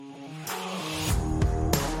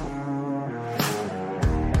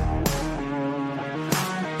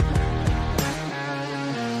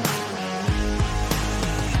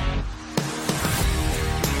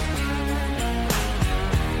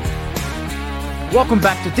Welcome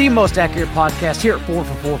back to the most accurate podcast here at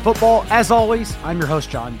 4for4 Football. As always, I'm your host,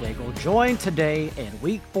 John Daigle, joined today in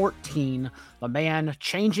Week 14, the man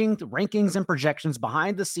changing the rankings and projections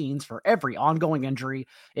behind the scenes for every ongoing injury.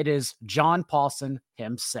 It is John Paulson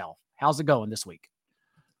himself. How's it going this week?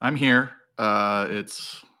 I'm here. I'm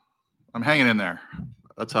hanging in there.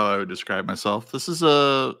 That's how I would describe myself. This is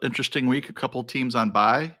a interesting week. A couple teams on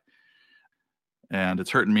bye, and it's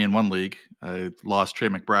hurting me in one league. I lost Trey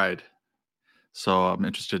McBride. So I'm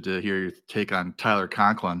interested to hear your take on Tyler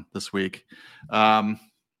Conklin this week.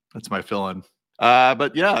 That's my fill-in.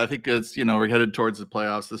 But yeah, I think it's, we're headed towards the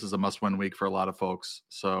playoffs. This is a must-win week for a lot of folks.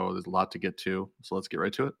 So there's a lot to get to. So let's get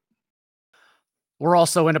right to it. We're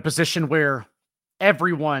also in a position where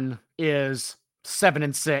everyone is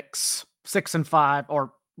 7-6, 6-5,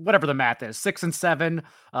 or whatever the math is, 6-7,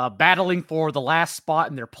 battling for the last spot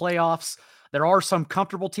in their playoffs. There are some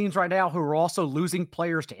comfortable teams right now who are also losing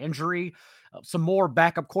players to injury. Some more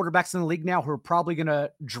backup quarterbacks in the league now who are probably going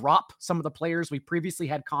to drop some of the players we previously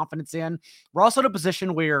had confidence in. We're also in a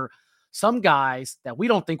position where some guys that we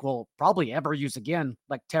don't think we'll probably ever use again,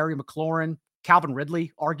 like Terry McLaurin, Calvin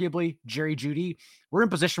Ridley, arguably, Jerry Jeudy, we're in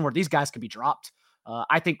a position where these guys could be dropped.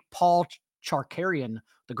 I think Paul Charkarian,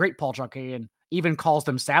 the great Paul Charkarian, even calls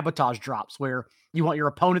them sabotage drops, where you want your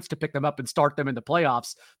opponents to pick them up and start them in the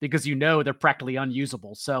playoffs because you know they're practically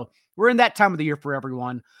unusable. So we're in that time of the year for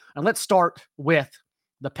everyone. And let's start with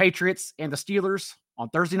the Patriots and the Steelers on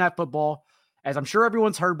Thursday Night Football. As I'm sure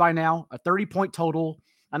everyone's heard by now, a 30-point total.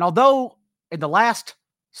 And although in the last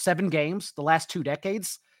 7 games, the last 2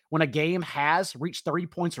 decades, when a game has reached 30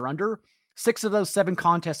 points or under, 6 of those 7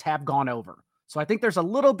 contests have gone over. So I think there's a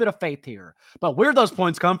little bit of faith here. But where those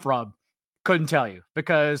points come from, couldn't tell you,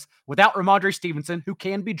 because without Ramondre Stevenson, who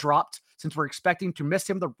can be dropped since we're expecting to miss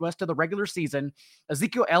him the rest of the regular season,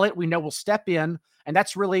 Ezekiel Elliott, we know, will step in, and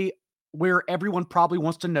that's really where everyone probably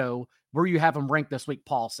wants to know where you have him ranked this week,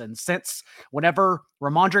 Paulson. Since whenever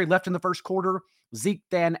Ramondre left in the first quarter, Zeke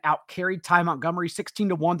then out-carried Ty Montgomery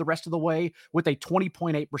 16-1 the rest of the way with a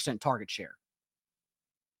 20.8% target share.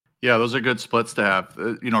 Yeah, those are good splits to have.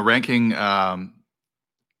 Ranking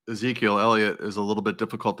Ezekiel Elliott is a little bit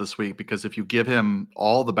difficult this week because if you give him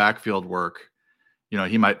all the backfield work,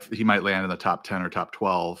 he might land in the top 10 or top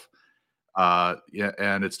 12.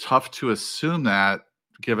 And it's tough to assume that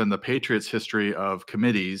given the Patriots' history of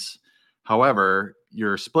committees. However,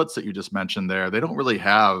 your splits that you just mentioned there, they don't really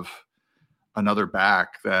have another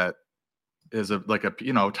back that is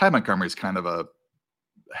Ty Montgomery's kind of a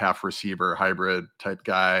half receiver hybrid type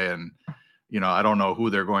guy. And, I don't know who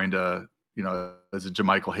they're going to, is it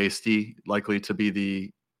JaMychal Hasty likely to be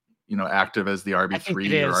the, active as the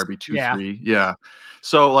RB3 or RB2-3? Yeah.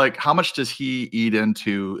 So how much does he eat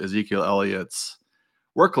into Ezekiel Elliott's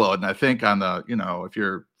workload? And I think on the, if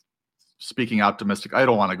you're speaking optimistic, I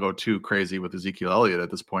don't want to go too crazy with Ezekiel Elliott at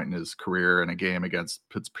this point in his career in a game against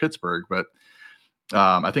Pittsburgh. But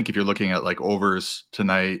I think if you're looking at overs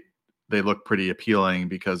tonight, they look pretty appealing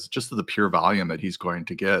because just of the pure volume that he's going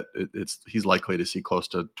to get, he's likely to see close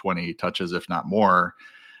to 20 touches, if not more,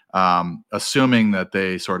 assuming that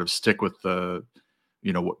they sort of stick with the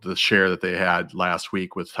share that they had last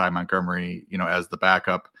week with Ty Montgomery, as the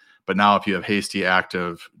backup. But now if you have Hasty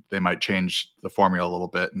active, they might change the formula a little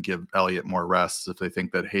bit and give Elliott more rests if they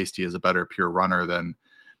think that Hasty is a better pure runner than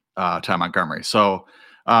Ty Montgomery. So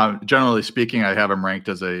generally speaking, I have him ranked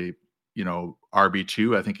as a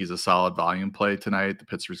RB2. I think he's a solid volume play tonight. The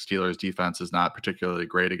Pittsburgh Steelers defense is not particularly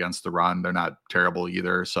great against the run. They're not terrible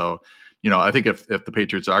either. So, I think if the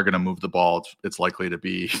Patriots are going to move the ball, it's likely to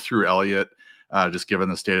be through Elliott, just given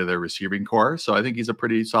the state of their receiving core. So I think he's a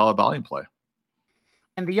pretty solid volume play.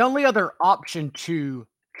 And the only other option to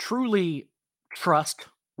truly trust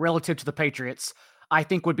relative to the Patriots, I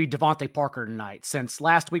think, would be Devontae Parker tonight. Since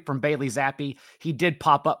last week from Bailey Zappi, he did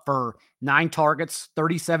pop up for 9 targets,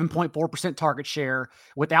 37.4% target share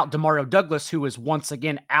without Demario Douglas, who is once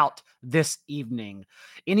again out this evening.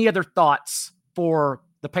 Any other thoughts for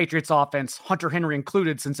the Patriots offense, Hunter Henry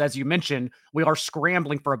included, since, as you mentioned, we are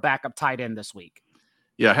scrambling for a backup tight end this week?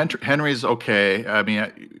 Yeah, Henry's okay. I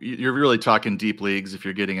mean, you're really talking deep leagues if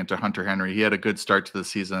you're getting into Hunter Henry. He had a good start to the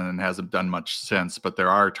season and hasn't done much since, but there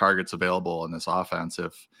are targets available in this offense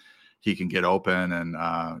if he can get open.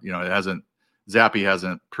 And, Zappi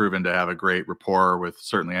hasn't proven to have a great rapport with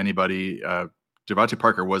certainly anybody. Devontae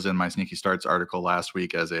Parker was in my Sneaky Starts article last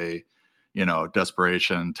week as a,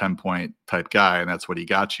 desperation 10-point type guy. And that's what he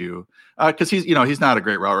got you. Cause he's not a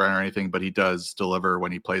great route runner or anything, but he does deliver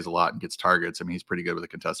when he plays a lot and gets targets. I mean, he's pretty good with a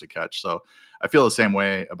contested catch. So I feel the same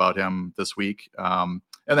way about him this week. And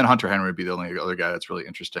then Hunter Henry would be the only other guy that's really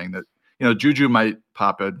interesting that, Juju might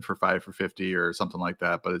pop in for 5 for 50 or something like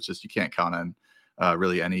that, but it's just you can't count on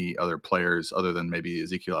really any other players other than maybe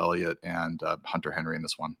Ezekiel Elliott and Hunter Henry in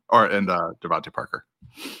this one, and Devontae Parker.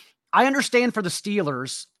 I understand for the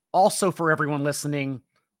Steelers, also for everyone listening,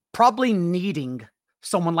 probably needing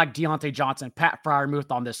someone like Deontay Johnson, Pat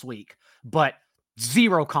Freiermuth on this week, but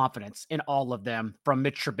zero confidence in all of them from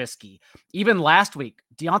Mitch Trubisky. Even last week,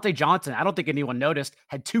 Deontay Johnson, I don't think anyone noticed,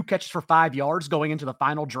 had 2 catches for 5 yards going into the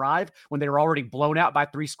final drive when they were already blown out by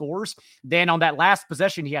 3 scores. Then on that last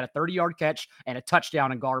possession, he had a 30-yard catch and a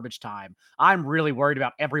touchdown in garbage time. I'm really worried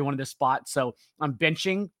about everyone in this spot, so I'm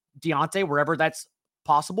benching Deontay wherever that's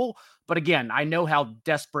possible. But again, I know how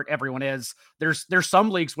desperate everyone is. There's some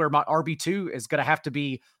leagues where my RB2 is going to have to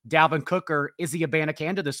be Dalvin Cook or Izzy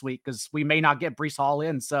Abanikanda this week because we may not get Breece Hall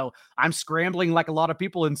in. So I'm scrambling like a lot of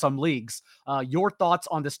people in some leagues. Your thoughts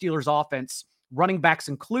on the Steelers offense, running backs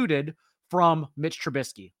included, from Mitch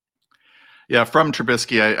Trubisky? Yeah, from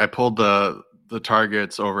Trubisky, I pulled the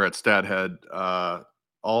targets over at StatHead.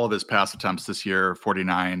 All of his pass attempts this year,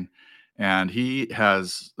 49. And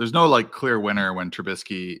there's no like clear winner when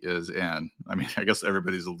Trubisky is in. I mean, I guess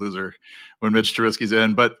everybody's a loser when Mitch Trubisky's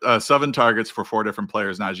in, but 7 targets for 4 different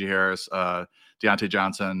players: Najee Harris, Deontay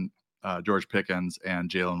Johnson, George Pickens,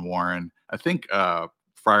 and Jaylen Warren. I think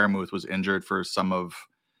Freiermuth was injured for some of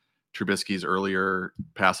Trubisky's earlier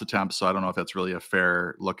pass attempts, so I don't know if that's really a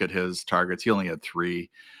fair look at his targets. He only had 3.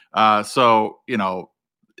 So,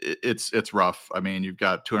 it's rough. I mean, you've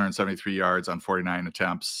got 273 yards on 49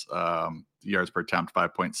 attempts, yards per attempt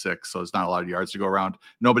 5.6. So it's not a lot of yards to go around.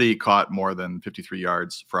 Nobody caught more than 53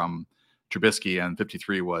 yards from Trubisky, and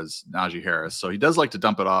 53 was Najee Harris. So he does like to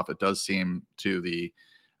dump it off. It does seem to the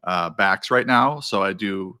backs right now. So I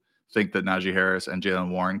do think that Najee Harris and Jaylen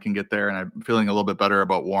Warren can get there. And I'm feeling a little bit better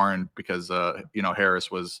about Warren because, Harris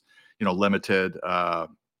was, limited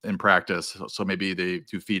in practice. So maybe they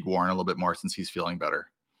do feed Warren a little bit more since he's feeling better.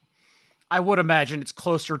 I would imagine it's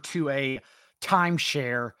closer to a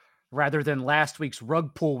timeshare rather than last week's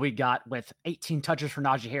rug pull we got with 18 touches for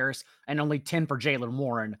Najee Harris and only 10 for Jaylen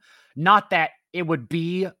Warren. Not that it would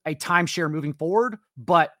be a timeshare moving forward,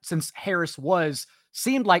 but since Harris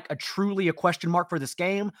seemed like truly a question mark for this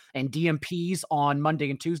game and DMPs on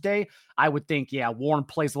Monday and Tuesday, I would think, Warren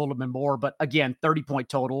plays a little bit more. But again, 30-point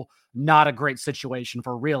total, not a great situation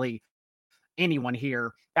for really anyone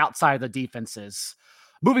here outside of the defenses.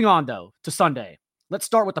 Moving on, though, to Sunday. Let's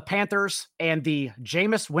start with the Panthers and the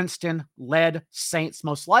Jameis Winston-led Saints,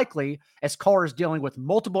 most likely, as Carr is dealing with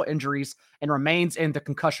multiple injuries and remains in the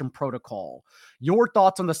concussion protocol. Your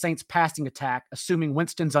thoughts on the Saints' passing attack, assuming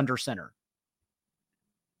Winston's under center?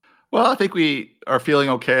 Well, I think we are feeling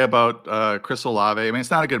okay about Chris Olave. I mean,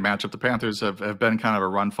 it's not a good matchup. The Panthers have been kind of a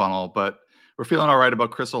run funnel, but we're feeling all right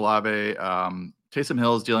about Chris Olave. Taysom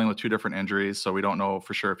Hill is dealing with 2 different injuries, so we don't know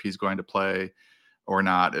for sure if he's going to play or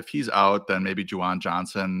not. If he's out, then maybe Juwan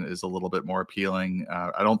Johnson is a little bit more appealing.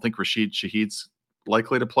 I don't think Rashid Shaheed's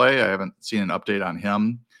likely to play. I haven't seen an update on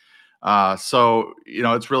him. So,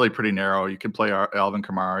 it's really pretty narrow. You can play Alvin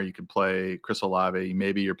Kamara. You can play Chris Olave.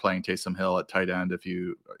 Maybe you're playing Taysom Hill at tight end if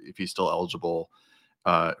he's still eligible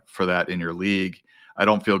for that in your league. I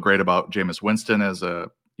don't feel great about Jameis Winston as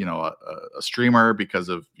a streamer because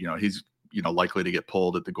of, he's, likely to get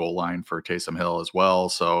pulled at the goal line for Taysom Hill as well.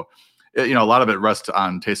 So, a lot of it rests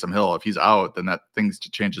on Taysom Hill. If he's out, then that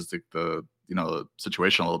changes the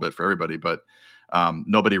situation a little bit for everybody. But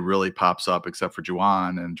nobody really pops up except for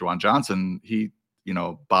Juwan, and Juwan Johnson. He,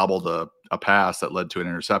 bobbled a pass that led to an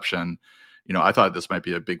interception. I thought this might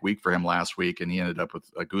be a big week for him last week, and he ended up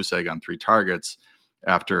with a goose egg on 3 targets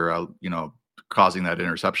after, causing that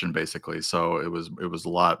interception basically. So it was a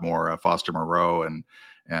lot more Foster Moreau and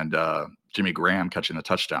Jimmy Graham catching a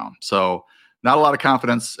touchdown. So not a lot of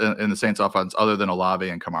confidence in the Saints offense other than Olave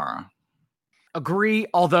and Kamara. Agree.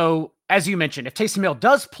 Although, as you mentioned, if Taysom Hill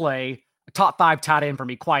does play, a top 5 tight end for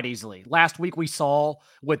me quite easily. Last week we saw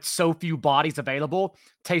with so few bodies available,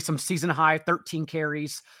 Taysom season high, 13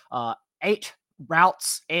 carries, 8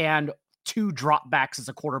 routes, and 2 dropbacks as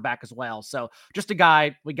a quarterback as well. So just a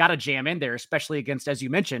guy we got to jam in there, especially against, as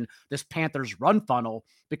you mentioned, this Panthers run funnel,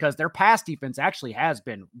 because their pass defense actually has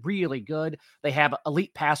been really good. They have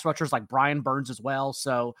elite pass rushers like Brian Burns as well.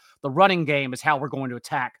 So the running game is how we're going to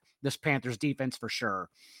attack this Panthers defense for sure.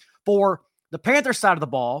 For the Panthers side of the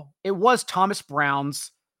ball, it was Thomas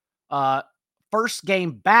Brown's first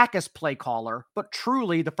game back as play caller, but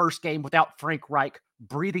truly the first game without Frank Reich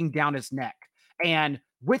breathing down his neck. And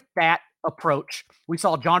with that approach, we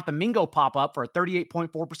saw Jonathan Mingo pop up for a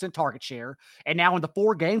 38.4% target share. And now in the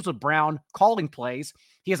 4 games with Brown calling plays,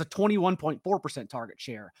 he has a 21.4% target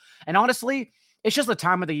share. And honestly, It's just the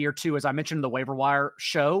time of the year, too, as I mentioned in the waiver wire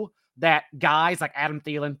show, that guys like Adam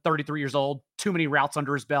Thielen, 33 years old, too many routes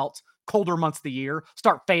under his belt, colder months of the year,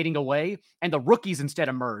 start fading away, and the rookies instead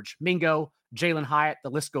emerge. Mingo, Jalen Hyatt, the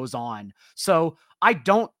list goes on. So I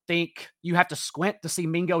don't think you have to squint to see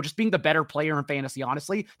Mingo just being the better player in fantasy,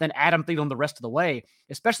 honestly, than Adam Thielen the rest of the way,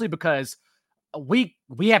 especially because we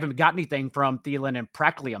haven't got anything from Thielen in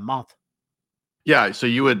practically a month. Yeah, so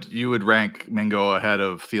you would rank Mingo ahead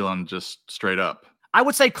of Thielen just straight up. I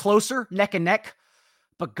would say closer, neck and neck,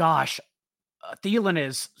 but gosh, Thielen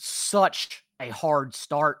is such a hard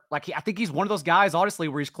start. Like I think he's one of those guys, honestly,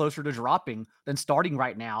 where he's closer to dropping than starting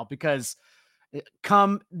right now because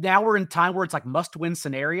come now we're in time where it's like must-win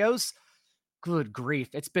scenarios. Good grief,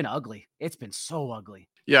 it's been ugly. It's been so ugly.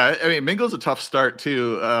 Yeah, I mean, Mingo's a tough start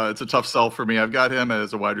too. It's a tough sell for me. I've got him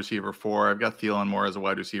as a wide receiver 4. I've got Thielen more as a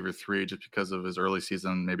wide receiver 3, just because of his early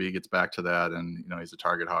season. Maybe he gets back to that, and he's a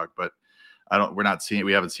target hog. But we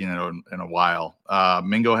haven't seen it in a while.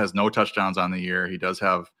 Mingo has no touchdowns on the year. He does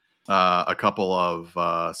have a couple of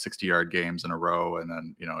 60-yard games in a row, and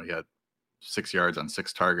then he had 6 yards on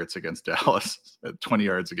 6 targets against Dallas at 20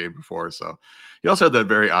 yards a game before. So he also had that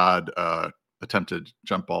very odd attempted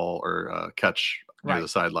jump ball or catch near the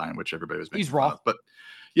sideline, which everybody was making fun of. But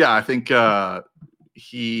yeah, I think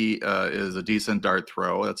he is a decent dart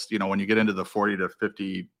throw. That's when you get into the 40 to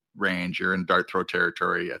 50 range, you're in dart throw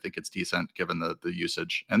territory. I think it's decent given the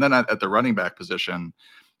usage. And then at the running back position,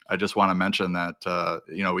 I just want to mention that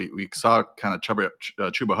we saw kind of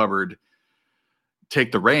Chuba Hubbard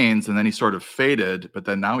take the reins, and then he sort of faded, but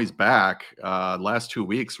then now he's back. Last 2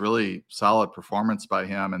 weeks, really solid performance by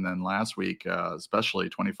him. And then last week, especially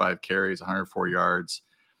 25 carries, 104 yards,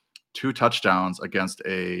 2 touchdowns against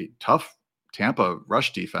a tough Tampa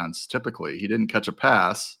rush defense. Typically, he didn't catch a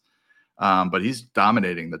pass, but he's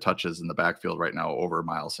dominating the touches in the backfield right now over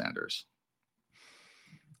Miles Sanders.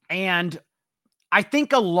 And I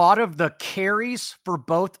think a lot of the carries for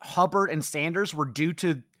both Hubbard and Sanders were due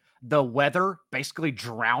to the weather basically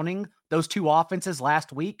drowning those two offenses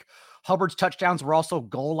last week. Hubbard's touchdowns were also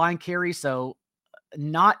goal line carries, so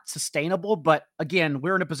not sustainable. But again,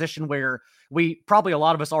 we're in a position where a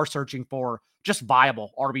lot of us are searching for just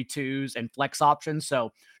viable RB2s and flex options.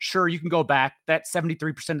 So sure, you can go back. That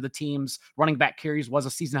 73% of the team's running back carries was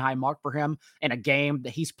a season high mark for him in a game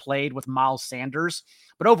that he's played with Miles Sanders.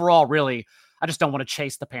 But overall, really, I just don't want to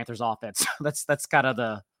chase the Panthers offense. That's kind of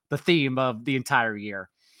the theme of the entire year.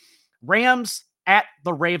 Rams at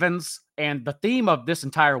the Ravens, and the theme of this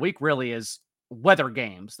entire week really is weather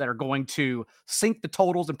games that are going to sink the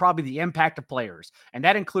totals and probably the impact of players. And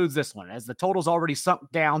that includes this one, as the total's already sunk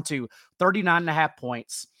down to 39.5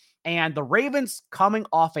 points. And the Ravens coming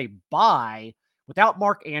off a bye without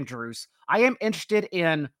Mark Andrews. I am interested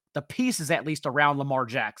in the pieces, at least around Lamar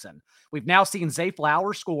Jackson. We've now seen Zay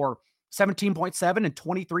Flowers score 17.7 and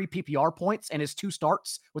 23 PPR points in his 2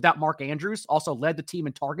 starts without Mark Andrews. Also led the team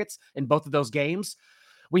in targets in both of those games.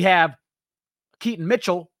 We have Keaton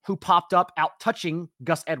Mitchell, who popped up out touching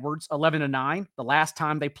Gus Edwards 11-9 the last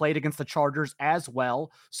time they played against the Chargers as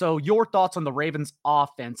well. So your thoughts on the Ravens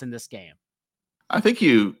offense in this game? I think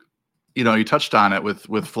you touched on it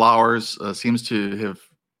with Flowers. Seems to have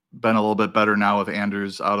been a little bit better now with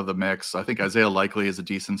Andrews out of the mix. I think Isaiah Likely is a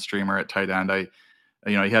decent streamer at tight end.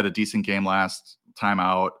 He had a decent game last time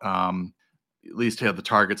out. At least he had the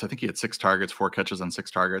targets. I think he had 6 targets, 4 catches on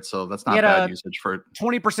 6 targets. So that's not bad usage for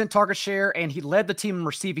 20% target share. And he led the team in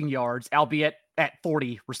receiving yards, albeit at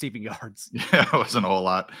 40 receiving yards. Yeah, it wasn't a whole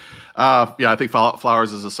lot. I think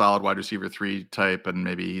Flowers is a solid wide receiver 3 type, and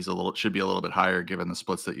maybe should be a little bit higher given the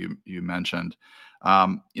splits that you mentioned.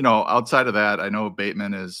 Outside of that, I know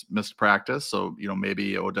Bateman is missed practice. So,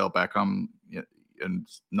 maybe Odell Beckham and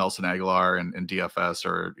Nelson Aguilar and DFS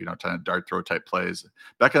or, kind of dart throw type plays.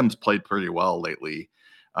 Beckham's played pretty well lately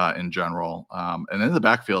in general. And in the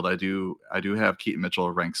backfield, I do have Keaton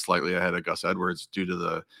Mitchell ranked slightly ahead of Gus Edwards due to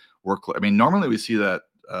the work. I mean, normally we see that,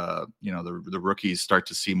 the rookies start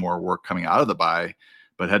to see more work coming out of the bye,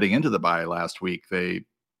 but heading into the bye last week, Mitchell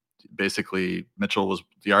was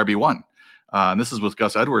the RB1. And this is with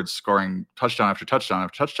Gus Edwards scoring touchdown after touchdown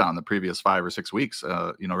after touchdown the previous 5 or 6 weeks,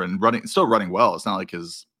 and still running well. It's not like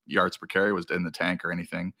his yards per carry was in the tank or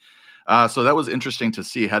anything. So that was interesting to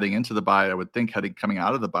see heading into the bye. I would think coming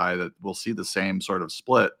out of the bye that we'll see the same sort of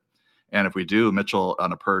split. And if we do, Mitchell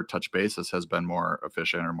on a per touch basis has been more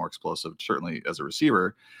efficient or more explosive, certainly as a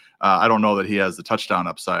receiver. I don't know that he has the touchdown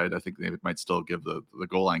upside. I think they might still give the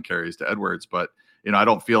goal line carries to Edwards, but I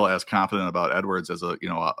don't feel as confident about Edwards as a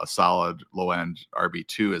solid low end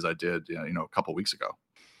RB2 as I did, a couple weeks ago.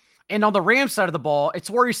 And on the Rams side of the ball, it's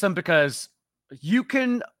worrisome because you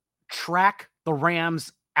can track the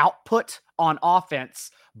Rams' output on offense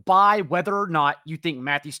by whether or not you think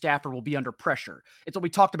Matthew Stafford will be under pressure. It's what we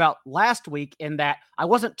talked about last week, in that I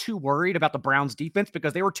wasn't too worried about the Browns' defense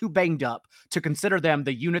because they were too banged up to consider them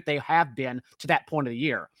the unit they have been to that point of the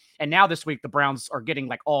year. And now this week, the Browns are getting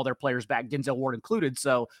like all their players back, Denzel Ward included,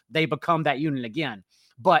 so they become that unit again.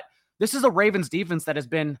 But this is a Ravens defense that has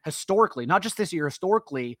been historically, not just this year,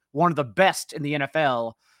 historically, one of the best in the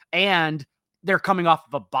NFL. And they're coming off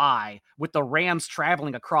of a bye with the Rams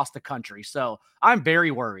traveling across the country. So I'm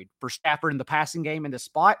very worried for Stafford in the passing game in this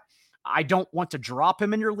spot. I don't want to drop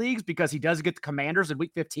him in your leagues because he does get the Commanders in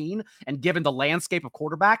week 15. And given the landscape of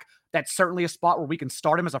quarterback, that's certainly a spot where we can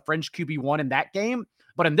start him as a fringe QB1 in that game.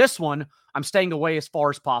 But in this one, I'm staying away as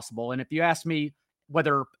far as possible. And if you ask me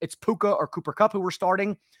whether it's Puka or Cooper Kupp who we're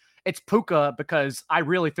starting, it's Puka, because I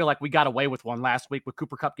really feel like we got away with one last week with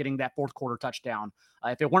Cooper Kupp getting that fourth quarter touchdown.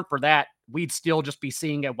 If it weren't for that, we'd still just be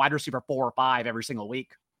seeing a wide receiver 4 or 5 every single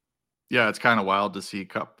week. Yeah, it's kind of wild to see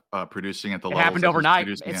Kupp producing at the It levels happened that he's overnight.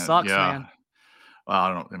 producing It at. sucks, Yeah. man. Well,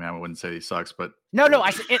 I don't. I mean, I wouldn't say he sucks, but No,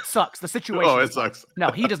 I said it sucks. The situation. oh, it sucks.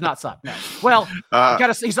 No, he does not suck. No. Well,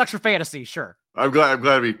 he sucks for fantasy, sure. I'm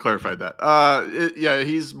glad we clarified that. Yeah,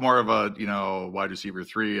 he's more of a wide receiver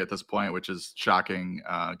 3 at this point, which is shocking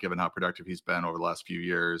given how productive he's been over the last few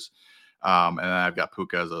years. And then I've got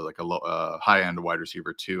Puka as a high end wide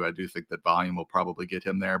receiver 2. I do think that volume will probably get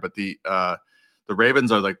him there, but the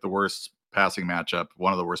Ravens are like the worst passing matchup,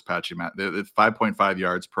 one of the worst passing matchups. 5.5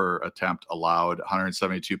 yards per attempt allowed,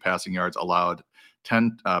 172 passing yards allowed,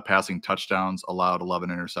 10 passing touchdowns allowed, 11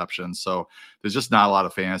 interceptions. So there's just not a lot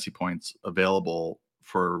of fantasy points available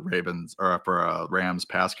for Ravens or for Rams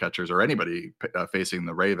pass catchers or anybody facing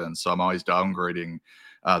the Ravens. So I'm always downgrading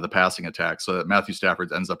the passing attack, so that Matthew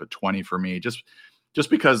Stafford ends up at 20 for me, just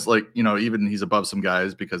because, like, even he's above some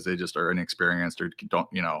guys because they just are inexperienced or don't,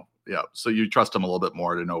 so you trust him a little bit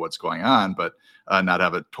more to know what's going on, but not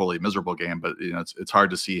have a totally miserable game. But it's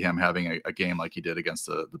hard to see him having a game like he did against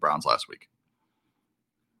the Browns last week.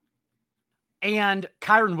 And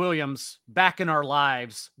Kyren Williams back in our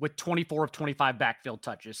lives with 24 of 25 backfield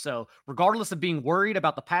touches. So regardless of being worried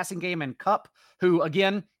about the passing game and Kupp, who,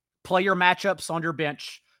 again, play your matchups on your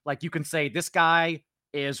bench, like you can say this guy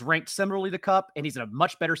is ranked similarly to Kupp and he's in a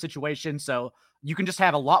much better situation. So you can just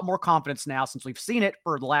have a lot more confidence now, since we've seen it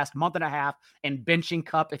for the last month and a half, in benching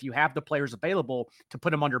Kupp if you have the players available to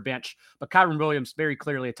put him on your bench. But Kyren Williams, very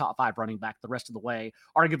clearly a top 5 running back the rest of the way,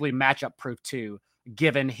 arguably matchup proof too,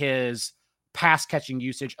 given his pass catching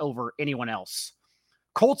usage over anyone else.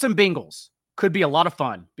 Colts and Bengals could be a lot of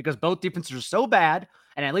fun because both defenses are so bad,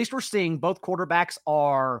 and at least we're seeing both quarterbacks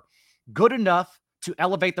are good enough to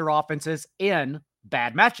elevate their offenses in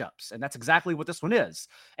bad matchups. And that's exactly what this one is.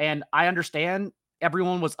 And I understand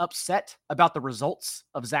everyone was upset about the results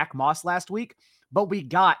of Zach Moss last week, but we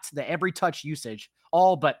got the every touch usage,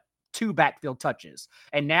 all but 2 backfield touches.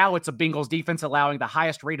 And now it's a Bengals defense allowing the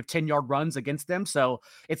highest rate of 10-yard runs against them. So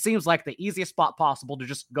it seems like the easiest spot possible to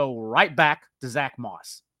just go right back to Zach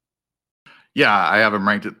Moss. Yeah, I have him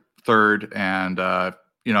ranked at 3rd, and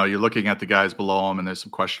you're looking at the guys below him, and there's some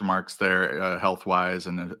question marks there, health-wise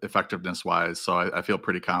and effectiveness-wise. So I feel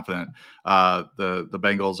pretty confident. The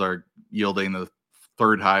Bengals are yielding the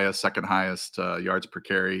 3rd highest, 2nd highest yards per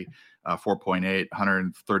carry, 4.8,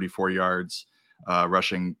 134 yards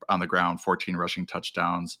rushing on the ground, 14 rushing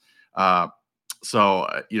touchdowns.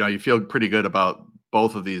 So you feel pretty good about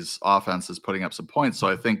both of these offenses putting up some points. So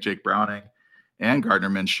I think Jake Browning and Gardner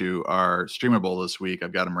Minshew are streamable this week.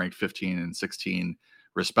 I've got them ranked 15 and 16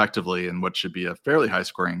 respectively, in what should be a fairly high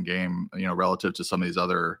scoring game, relative to some of these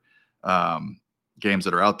other games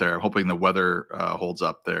that are out there. Hoping the weather holds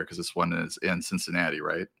up there, because this one is in Cincinnati,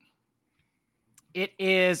 right? It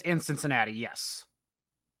is in Cincinnati, yes.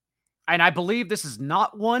 And I believe this is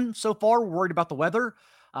not one so far we're worried about the weather.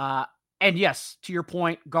 And yes, to your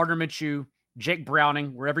point, Gardner Minshew, Jake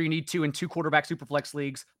Browning, wherever you need to in 2 quarterback superflex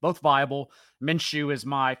leagues, both viable. Minshew is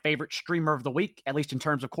my favorite streamer of the week, at least in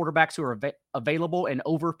terms of quarterbacks who are available in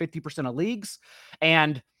over 50% of leagues.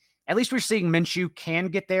 And at least we're seeing Minshew can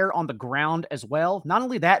get there on the ground as well. Not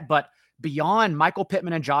only that, but beyond Michael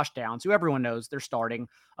Pittman and Josh Downs, who everyone knows they're starting,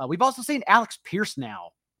 we've also seen Alex Pierce now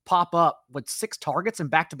pop up with 6 targets in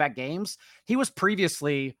back-to-back games. He was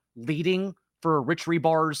previously leading for Rich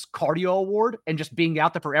Rebar's cardio award and just being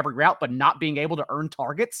out there for every route, but not being able to earn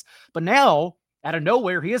targets. But now, out of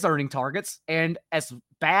nowhere, he is earning targets. And as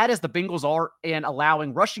bad as the Bengals are in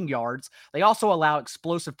allowing rushing yards, they also allow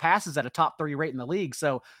explosive passes at a top 3 rate in the league.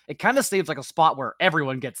 So it kind of seems like a spot where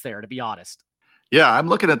everyone gets there, to be honest. Yeah, I'm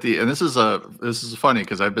looking at and this is funny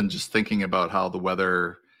because I've been just thinking about how the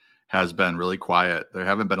weather has been really quiet. There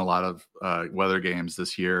haven't been a lot of weather games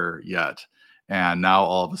this year yet. And now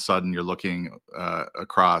all of a sudden you're looking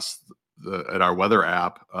across at our weather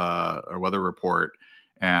app, our weather report,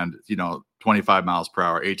 and 25 miles per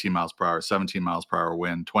hour, 18 miles per hour, 17 miles per hour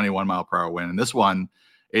wind, 21 mile per hour wind. And this one,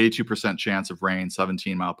 82% chance of rain,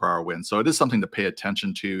 17 mile per hour wind. So it is something to pay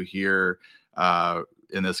attention to here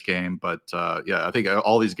in this game. But I think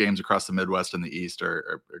all these games across the Midwest and the East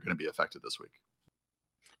are going to be affected this week.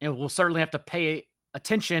 And we'll certainly have to pay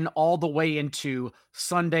attention all the way into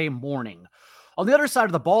Sunday morning. On the other side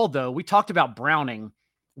of the ball, though, we talked about Browning.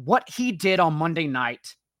 What he did on Monday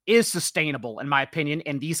night is sustainable, in my opinion,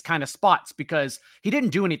 in these kind of spots because he didn't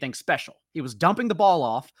do anything special. He was dumping the ball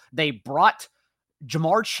off. They brought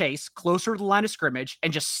Jamar Chase closer to the line of scrimmage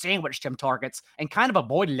and just sandwiched him targets and kind of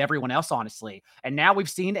avoided everyone else, honestly. And now we've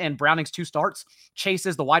seen in Browning's 2 starts, Chase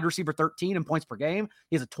is the wide receiver 13 in points per game.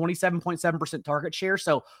 He has a 27.7% target share.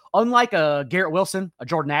 So unlike a Garrett Wilson, a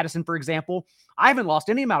Jordan Addison, for example, I haven't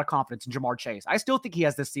lost any amount of confidence in Jamar Chase. I still think he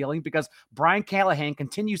has this ceiling because Brian Callahan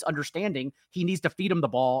continues understanding he needs to feed him the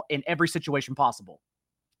ball in every situation possible.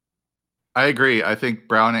 I agree. I think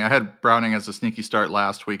I had Browning as a sneaky start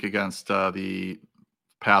last week against the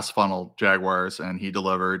pass funnel Jaguars, and he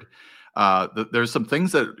delivered. There's some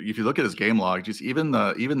things that if you look at his game log, just even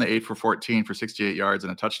the 8 for 14 for 68 yards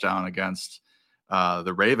and a touchdown against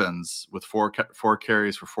the Ravens with four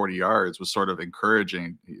carries for 40 yards was sort of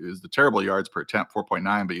encouraging. It was the terrible yards per attempt,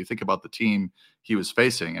 4.9, but you think about the team he was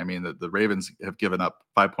facing. I mean, the Ravens have given up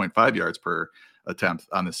 5.5 yards per attempt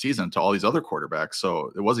on the season to all these other quarterbacks.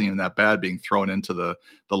 So it wasn't even that bad being thrown into the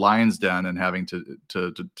lion's den and having to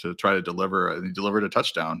try to deliver. And he delivered a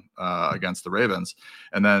touchdown against the Ravens,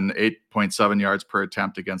 and then 8.7 yards per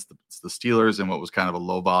attempt against the Steelers in what was kind of a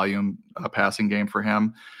low volume passing game for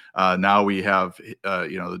him. Now we have,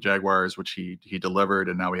 the Jaguars, which he delivered,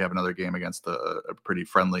 and now we have another game against a pretty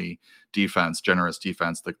friendly defense, generous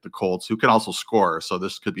defense, the Colts, who can also score. So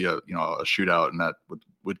this could be a shootout, and that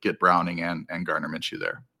would get Browning and Gardner Minshew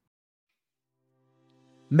there.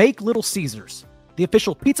 Make Little Caesars, the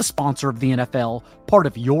official pizza sponsor of the NFL, part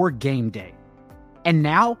of your game day. And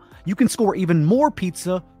now you can score even more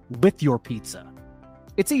pizza with your pizza.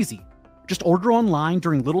 It's easy. Just order online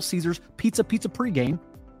during Little Caesars Pizza pregame,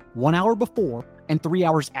 1 hour before and 3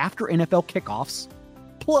 hours after NFL kickoffs,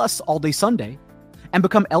 plus all day Sunday, and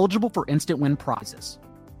become eligible for instant win prizes.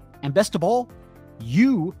 And best of all,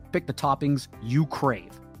 you pick the toppings you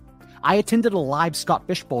crave. I attended a live Scott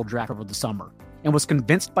Fishbowl draft over the summer and was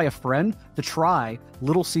convinced by a friend to try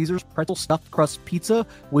Little Caesars pretzel stuffed crust pizza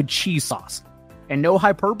with cheese sauce. And no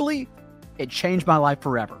hyperbole, it changed my life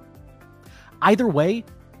forever. Either way,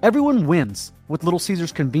 everyone wins with Little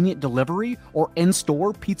Caesars convenient delivery or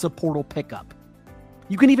in-store pizza portal pickup.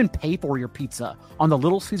 You can even pay for your pizza on the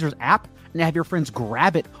Little Caesars app and have your friends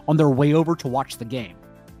grab it on their way over to watch the game.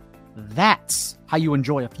 That's how you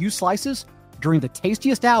enjoy a few slices during the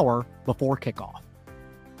tastiest hour before kickoff.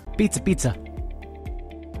 Pizza.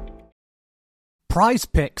 Prize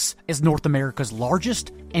Picks is North America's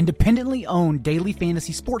largest independently owned daily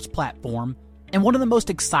fantasy sports platform and one of the most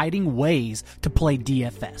exciting ways to play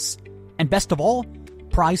DFS. And best of all,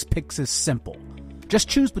 Prize Picks is simple. Just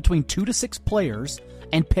choose between 2 to 6 players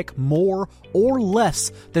and pick more or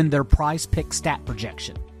less than their Prize Pick stat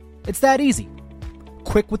projection. It's that easy.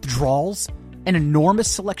 Quick withdrawals, an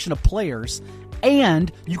enormous selection of players,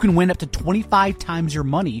 and you can win up to 25 times your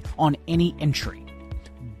money on any entry.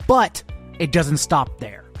 But it doesn't stop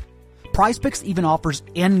there. Prize Picks even offers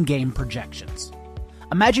in-game projections.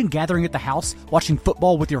 Imagine gathering at the house, watching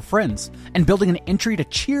football with your friends, and building an entry to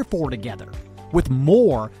cheer for together, with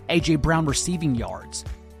more A.J. Brown receiving yards,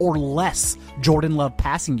 or less Jordan Love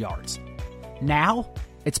passing yards. Now,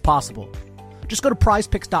 it's possible. Just go to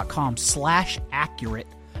prizepicks.com/accurate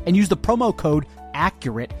and use the promo code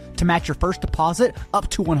ACCURATE to match your first deposit up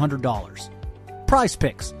to $100. Prize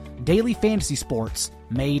Picks, daily fantasy sports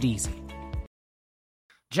made easy.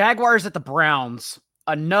 Jaguars at the Browns,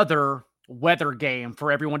 another weather game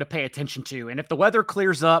for everyone to pay attention to. And if the weather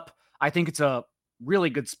clears up, I think it's a really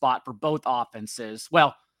good spot for both offenses.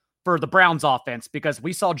 Well, for the Browns offense, because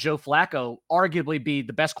we saw Joe Flacco arguably be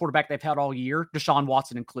the best quarterback they've had all year, Deshaun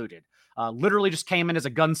Watson included. Literally just came in as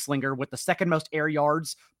a gunslinger with the second most air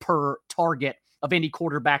yards per target of any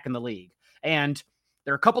quarterback in the league. And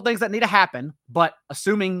there are a couple things that need to happen, but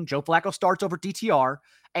assuming Joe Flacco starts over DTR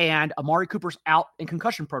and Amari Cooper's out in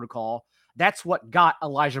concussion protocol, that's what got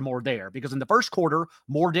Elijah Moore there. Because in the first quarter,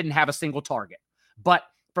 Moore didn't have a single target. But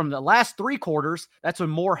from the last 3 quarters, that's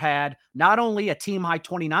when Moore had not only a team-high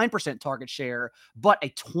 29% target share, but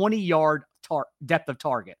a 20-yard depth of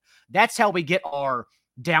target. That's how we get our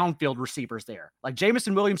downfield receivers there. Like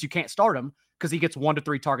Jamison Williams, you can't start him because he gets 1 to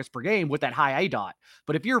 3 targets per game with that high A dot.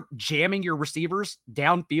 But if you're jamming your receivers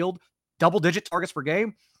downfield, double-digit targets per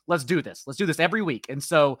game, let's do this. Let's do this every week. And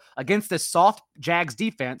so against this soft Jags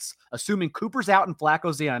defense, assuming Cooper's out and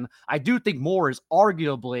Flacco's in, I do think Moore is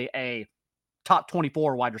arguably a top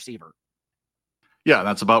 24 wide receiver. Yeah,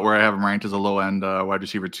 that's about where I have him ranked as a low end wide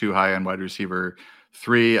receiver 2, high end wide receiver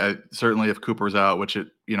 3. Certainly if Cooper's out, which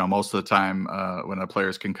most of the time when a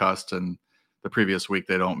player's concussed and the previous week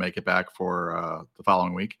they don't make it back for the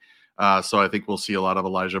following week. So I think we'll see a lot of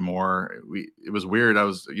Elijah Moore. It was weird. I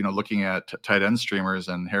was looking at tight end streamers,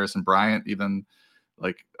 and Harrison Bryant, even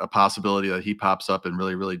like a possibility that he pops up in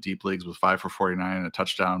really, really deep leagues with 5 for 49 and a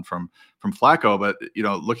touchdown from Flacco. But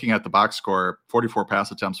looking at the box score, 44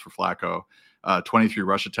 pass attempts for Flacco, 23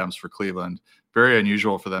 rush attempts for Cleveland. Very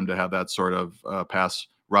unusual for them to have that sort of pass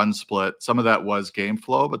run split. Some of that was game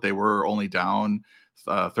flow, but they were only down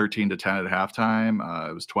 13 to 10 at halftime.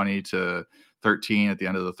 It was 20 to 13 at the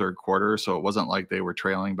end of the third quarter. So it wasn't like they were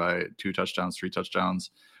trailing by 2 touchdowns, 3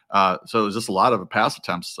 touchdowns. So it was just a lot of pass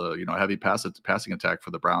attempts, heavy passing attack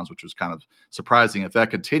for the Browns, which was kind of surprising. If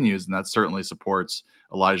that continues, then that certainly supports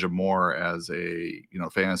Elijah Moore as a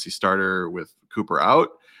fantasy starter with Cooper out.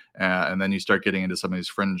 And then you start getting into some of these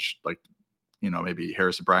fringe, like, maybe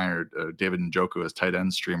Harrison Bryant or David Njoku as tight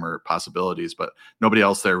end streamer possibilities, but nobody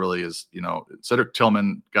else there really is. Cedric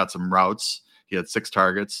Tillman got some routes. He had 6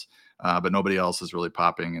 targets, but nobody else is really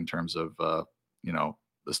popping in terms of, the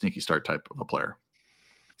sneaky start type of a player.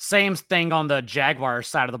 Same thing on the Jaguars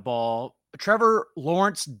side of the ball. Trevor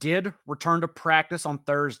Lawrence did return to practice on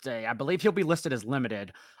Thursday. I believe he'll be listed as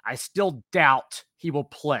limited. I still doubt he will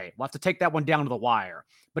play. We'll have to take that one down to the wire.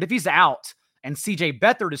 But if he's out and CJ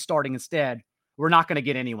Beathard is starting instead, we're not going to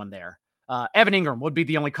get anyone there. Evan Ingram would be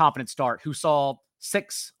the only confident start, who saw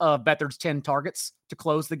 6 of Beathard's 10 targets to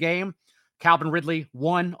close the game. Calvin Ridley,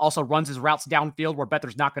 1, also runs his routes downfield where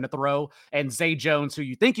Beathard's not going to throw. And Zay Jones, who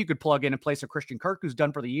you think you could plug in place of Christian Kirk, who's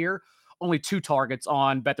done for the year, only 2 targets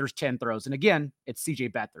on Beathard's 10 throws. And again, it's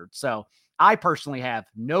CJ Beathard. So I personally have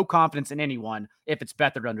no confidence in anyone if it's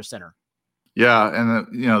Beathard under center. Yeah, and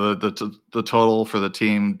the total for the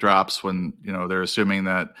team drops when they're assuming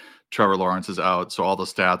that Trevor Lawrence is out, so all the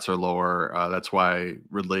stats are lower. That's why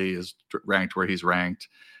Ridley is ranked where he's ranked.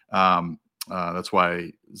 That's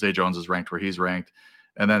why Zay Jones is ranked where he's ranked.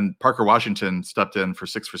 And then Parker Washington stepped in for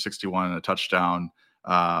 6 for 61 and a touchdown,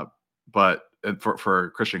 but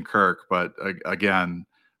for Christian Kirk. But again,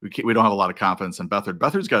 we don't have a lot of confidence in Beathard.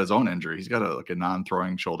 Beathard's got his own injury. He's got a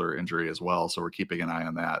non-throwing shoulder injury as well, so we're keeping an eye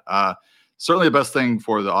on that. Certainly the best thing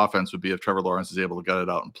for the offense would be if Trevor Lawrence is able to gut it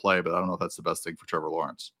out and play, but I don't know if that's the best thing for Trevor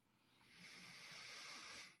Lawrence.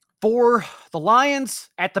 For the Lions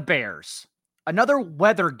at the Bears, another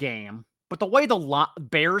weather game, but the way the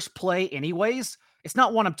Bears play anyways, it's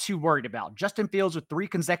not one I'm too worried about. Justin Fields with 3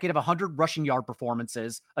 consecutive 100 rushing yard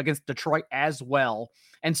performances against Detroit as well.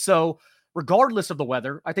 And so regardless of the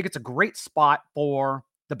weather, I think it's a great spot for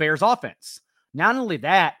the Bears offense. Not only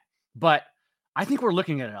that, but I think we're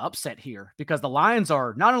looking at an upset here because the Lions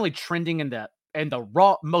are not only trending in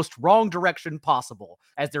the most wrong direction possible,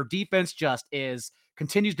 as their defense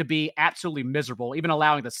continues to be absolutely miserable, even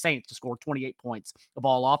allowing the Saints to score 28 points of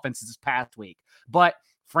all offenses this past week. But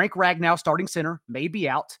Frank Ragnow, starting center, may be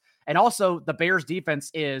out. And also the Bears defense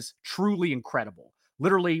is truly incredible.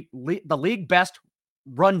 Literally the league best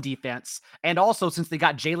run defense. And also, since they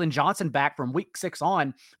got Jalen Johnson back from week 6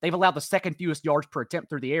 on, they've allowed the second fewest yards per attempt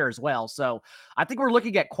through the air as well. So I think we're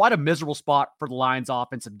looking at quite a miserable spot for the Lions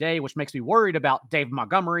offensive day, which makes me worried about Dave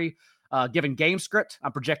Montgomery. Given game script,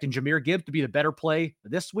 I'm projecting Jahmyr Gibbs to be the better play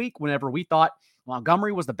this week, whenever we thought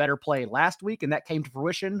Montgomery was the better play last week, and that came to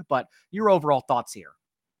fruition. But your overall thoughts here?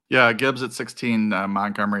 Yeah, Gibbs at 16,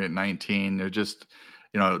 Montgomery at 19. They're just,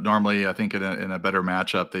 normally I think in a better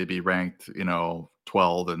matchup, they'd be ranked,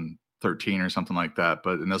 12 and 13 or something like that.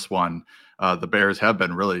 But in this one, the Bears have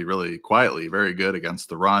been really, really quietly very good against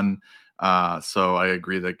the run. So I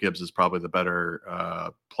agree that Gibbs is probably the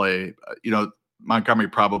better play. Montgomery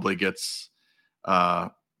probably gets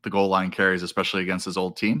the goal line carries, especially against his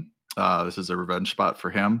old team. This is a revenge spot for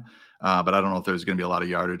him. But I don't know if there's going to be a lot of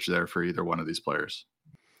yardage there for either one of these players.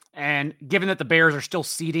 And given that the Bears are still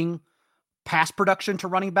ceding pass production to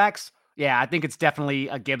running backs, yeah, I think it's definitely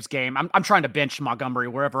a Gibbs game. I'm trying to bench Montgomery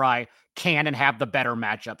wherever I can and have the better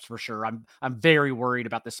matchups for sure. I'm very worried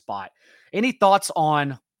about this spot. Any thoughts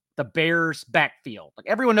on the Bears backfield? Like,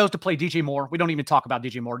 everyone knows to play DJ Moore. We don't even talk about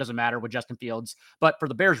DJ Moore. It doesn't matter with Justin Fields. But for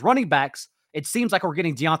the Bears running backs, it seems like we're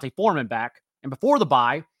getting Deontay Foreman back. And before the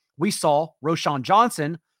bye, we saw Roschon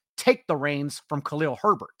Johnson take the reins from Khalil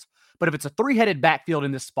Herbert. But if it's a three-headed backfield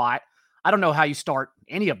in this spot, I don't know how you start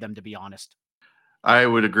any of them, to be honest. I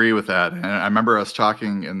would agree with that. And I remember us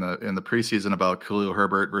talking in the preseason about Khalil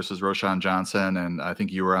Herbert versus Roshan Johnson, and I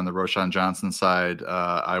think you were on the Roshan Johnson side.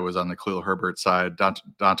 I was on the Khalil Herbert side.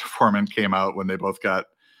 Donta Foreman came out when they both got,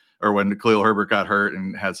 or when Khalil Herbert got hurt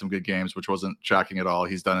and had some good games, which wasn't shocking at all.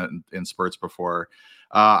 He's done it in spurts before.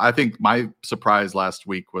 I think my surprise last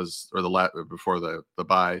week was, or before the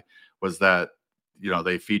bye, was that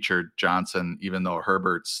they featured Johnson, even though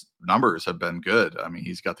Herbert's numbers have been good. I mean,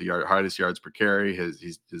 he's got the highest yards per carry.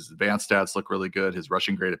 His advanced stats look really good. His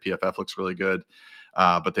rushing grade at PFF looks really good.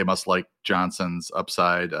 But they must like Johnson's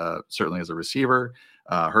upside, certainly as a receiver.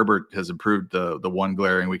 Herbert has improved the one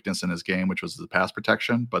glaring weakness in his game, which was the pass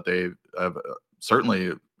protection. But they have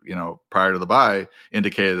certainly, prior to the bye,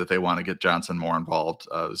 indicated that they want to get Johnson more involved.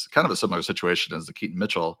 It's kind of a similar situation as the Keaton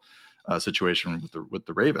Mitchell situation with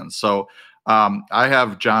the Ravens. So I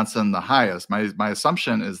have Johnson the highest. My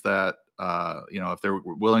assumption is that if they're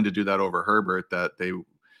willing to do that over Herbert, that they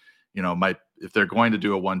might, if they're going to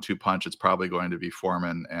do a 1-2 punch, it's probably going to be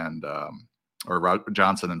Foreman and or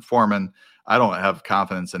Johnson and Foreman. I don't have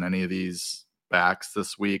confidence in any of these backs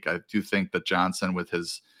this week. I do think that Johnson, with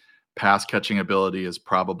his pass catching ability, is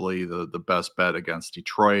probably the best bet against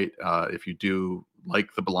Detroit. If you do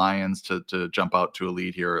like the Lions to jump out to a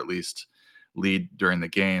lead here, or at least lead during the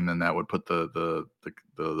game, then that would put the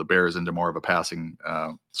Bears into more of a passing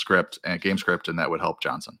script and game script, and that would help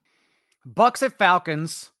Johnson. Bucks at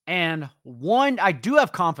Falcons, and one I do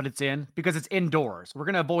have confidence in because it's indoors. We're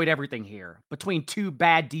going to avoid everything here between two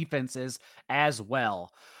bad defenses as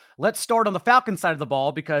well. Let's start on the Falcons side of the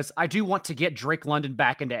ball because I do want to get Drake London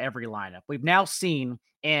back into every lineup. We've now seen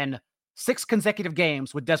in 6 consecutive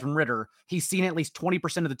games with Desmond Ridder, he's seen at least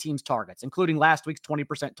 20% of the team's targets, including last week's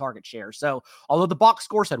 20% target share. So although the box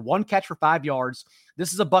scores had 1 catch for 5 yards,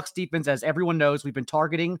 this is a Bucs defense, as everyone knows, we've been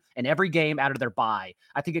targeting in every game out of their bye.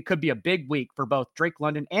 I think it could be a big week for both Drake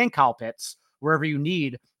London and Kyle Pitts, wherever you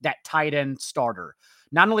need that tight end starter.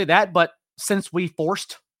 Not only that, but since we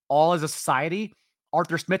forced all as a society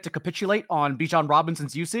Arthur Smith to capitulate on Bijan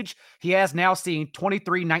Robinson's usage, he has now seen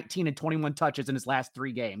 23, 19, and 21 touches in his last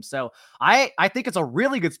 3 games. So I think it's a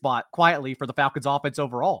really good spot quietly for the Falcons offense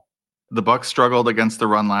overall. The Bucs struggled against the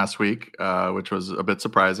run last week, which was a bit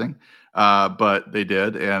surprising, but they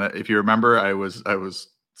did. And if you remember, I was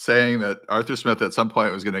saying that Arthur Smith at some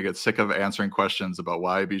point was going to get sick of answering questions about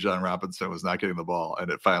why Bijan Robinson was not getting the ball, and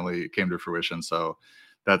it finally came to fruition. So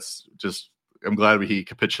that's just, I'm glad he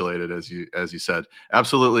capitulated, as you said.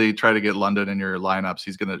 Absolutely, try to get London in your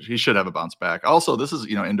lineups. He should have a bounce back. Also, this is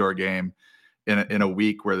indoor game in a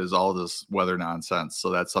week where there's all this weather nonsense,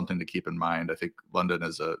 so that's something to keep in mind. I think London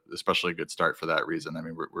is especially a good start for that reason. I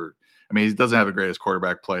mean, he doesn't have the greatest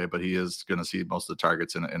quarterback play, but he is going to see most of the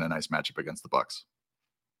targets in a nice matchup against the Bucs.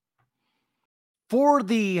 For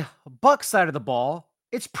the Bucs side of the ball,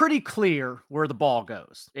 it's pretty clear where the ball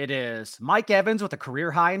goes. It is Mike Evans with a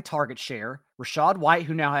career high in target share, Rachaad White,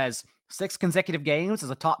 who now has 6 consecutive games as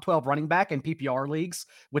a top 12 running back in PPR leagues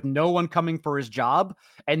with no one coming for his job,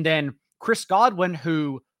 and then Chris Godwin,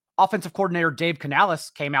 who offensive coordinator Dave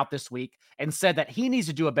Canales came out this week and said that he needs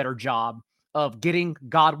to do a better job of getting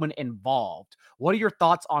Godwin involved. What are your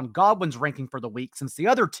thoughts on Godwin's ranking for the week, since the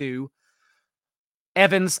other two,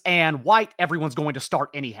 Evans and White, everyone's going to start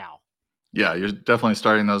anyhow? Yeah, you're definitely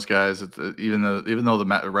starting those guys. Even though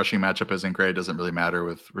the rushing matchup isn't great, it doesn't really matter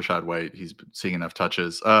with Rachaad White. He's seeing enough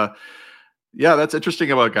touches. Yeah, that's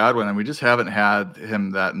interesting about Godwin, and we just haven't had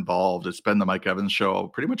him that involved. It's been the Mike Evans show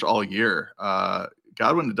pretty much all year.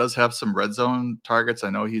 Godwin does have some red zone targets. I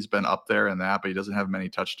know he's been up there in that, but he doesn't have many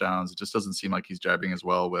touchdowns. It just doesn't seem like he's jabbing as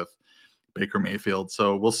well with Baker Mayfield.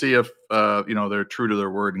 So we'll see if they're true to their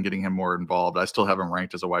word and getting him more involved. I still have him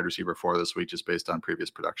ranked as a wide receiver 4 this week, just based on previous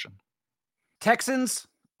production. Texans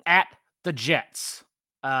at the Jets.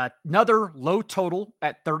 Another low total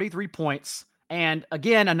at 33 points. And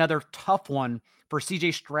again, another tough one for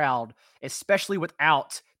CJ Stroud, especially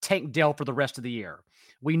without Tank Dell for the rest of the year.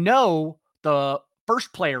 We know the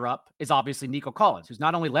first player up is obviously Nico Collins, who's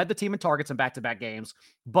not only led the team in targets in back-to-back games,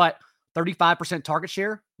 but 35% target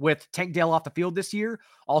share with Tank Dell off the field this year.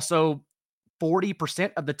 Also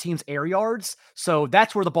 40% of the team's air yards. So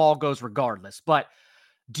that's where the ball goes regardless. But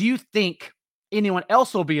do you think anyone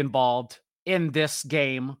else will be involved in this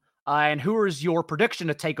game? And who is your prediction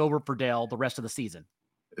to take over for Dell the rest of the season?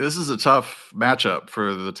 This is a tough matchup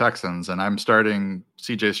for the Texans, and I'm starting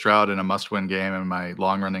CJ Stroud in a must-win game in my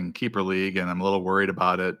long-running keeper league, and I'm a little worried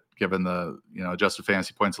about it given the adjusted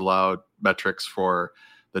fantasy points allowed metrics for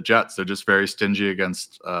the Jets. They're just very stingy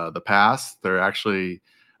against the pass. They're actually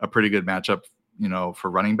a pretty good matchup, for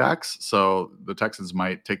running backs. So the Texans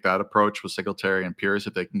might take that approach with Singletary and Pierce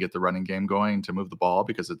if they can get the running game going to move the ball,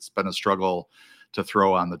 because it's been a struggle to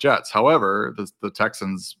throw on the Jets. However, the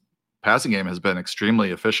Texans passing game has been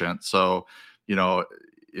extremely efficient. So,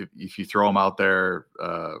 if you throw him out there,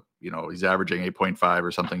 he's averaging 8.5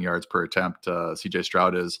 or something yards per attempt. CJ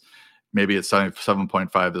Stroud is. Maybe it's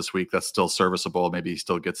 7.5 this week. That's still serviceable. Maybe he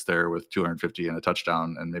still gets there with 250 and a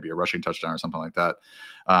touchdown and maybe a rushing touchdown or something like that.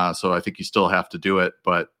 So I think you still have to do it.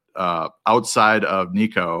 But outside of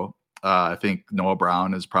Nico, I think Noah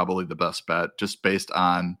Brown is probably the best bet, just based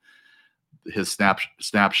on his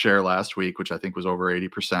snap share last week, which I think was over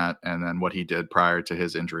 80%, and then what he did prior to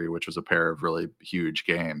his injury, which was a pair of really huge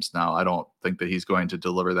games. Now, I don't think that he's going to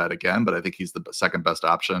deliver that again, but I think he's the second best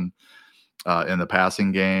option in the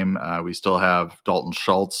passing game. We still have Dalton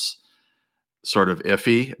Schultz, sort of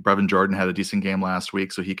iffy. Brevin Jordan had a decent game last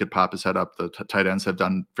week, so he could pop his head up. The tight ends have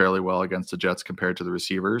done fairly well against the Jets compared to the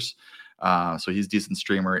receivers. So he's a decent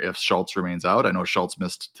streamer if Schultz remains out. I know Schultz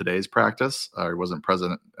missed today's practice. He wasn't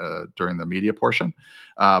present during the media portion.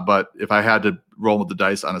 But if I had to roll with the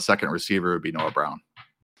dice on a second receiver, it would be Noah Brown.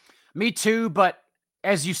 Me too, but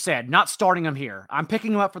as you said, not starting him here. I'm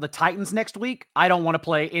picking him up for the Titans next week. I don't want to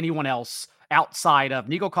play anyone else outside of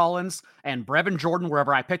Nico Collins and Brevin Jordan,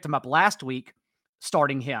 wherever I picked him up last week,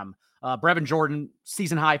 starting him. Brevin Jordan,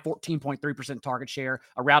 season high 14.3% target share,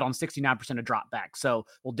 a route on 69% of drop back. So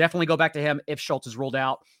we'll definitely go back to him if Schultz is ruled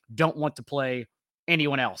out. Don't want to play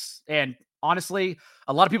anyone else. And honestly,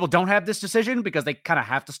 a lot of people don't have this decision because they kind of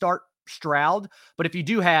have to start Stroud. But if you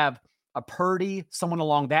do have a Purdy, someone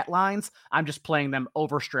along that lines, I'm just playing them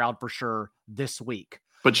over Stroud for sure this week.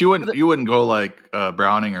 But you wouldn't go like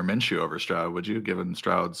Browning or Minshew over Stroud, would you? Given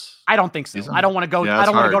Stroud's, I don't think so. season? I don't want to go. Yeah, I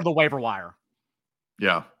don't want to hard. go to the waiver wire.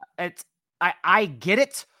 Yeah, I get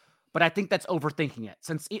it, but I think that's overthinking it.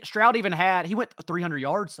 Since Stroud he went 300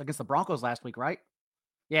 yards against the Broncos last week, right?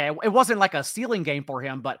 Yeah, it wasn't like a ceiling game for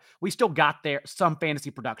him, but we still got there some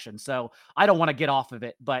fantasy production. So I don't want to get off of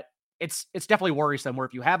it, but it's definitely worrisome where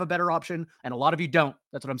if you have a better option, and a lot of you don't,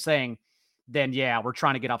 that's what I'm saying, then yeah, we're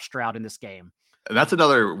trying to get off Stroud in this game. and that's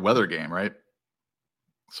another weather game, right?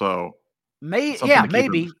 So maybe.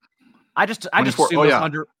 I just assumed it was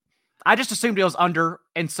under. I just assumed it was under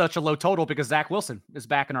in such a low total because Zach Wilson is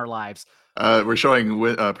back in our lives. We're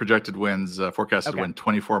showing projected winds, forecasted wind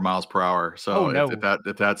 24 miles per hour. So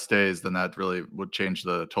if that stays, then that really would change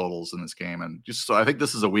the totals in this game. And just so I think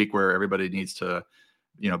this is a week where everybody needs to,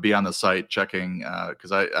 be on the site checking,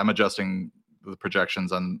 because I'm adjusting the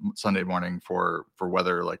projections on Sunday morning for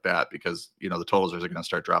weather like that, because the totals are going to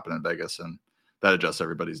start dropping in Vegas, and that adjusts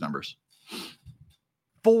everybody's numbers.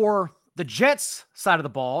 For the Jets side of the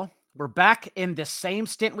ball, we're back in the same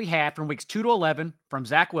stint we had from weeks 2 to 11 from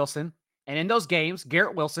Zach Wilson. And in those games,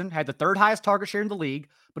 Garrett Wilson had the third highest target share in the league,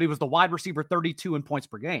 but he was the wide receiver 32 in points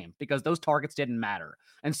per game because those targets didn't matter.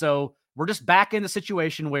 And so we're just back in the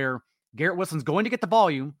situation where Garrett Wilson's going to get the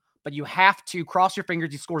volume, but you have to cross your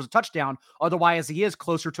fingers he scores a touchdown. Otherwise, he is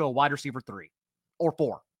closer to a wide receiver 3 or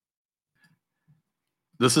 4.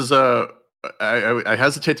 This is I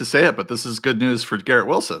hesitate to say it, but this is good news for Garrett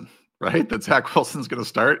Wilson, right? That Zach Wilson's going to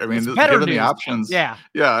start. I mean, given the options. Yeah.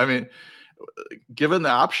 I mean, given the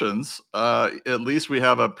options, at least we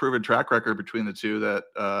have a proven track record between the two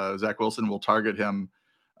that Zach Wilson will target him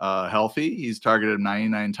healthy. He's targeted him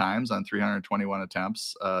 99 times on 321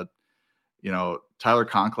 attempts. Tyler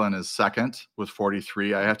Conklin is second with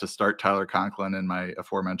 43. I have to start Tyler Conklin in my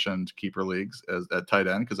aforementioned keeper leagues at tight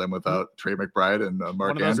end because I'm without Trey McBride and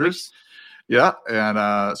Mark Andrews. Yeah,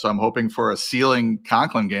 and so I'm hoping for a ceiling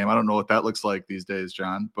Conklin game. I don't know what that looks like these days,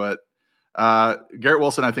 John, but Garrett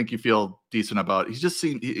Wilson, I think you feel decent about. He's just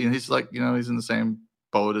he's like, he's in the same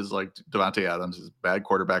boat as like Devontae Adams. He's bad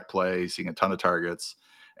quarterback play. He's seeing a ton of targets,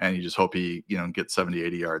 and you just hope he, gets 70,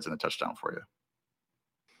 80 yards and a touchdown for you.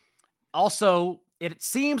 Also, it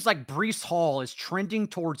seems like Breece Hall is trending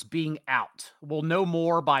towards being out. We'll know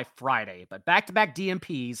more by Friday, but back-to-back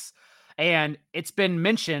DMPs, and it's been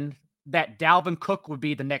mentioned that Dalvin Cook would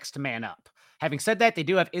be the next man up. Having said that, they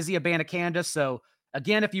do have Izzy Abanikanda, so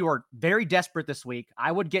again, if you are very desperate this week,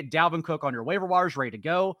 I would get Dalvin Cook on your waiver wires ready to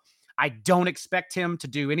go. I don't expect him to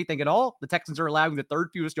do anything at all. The Texans are allowing the third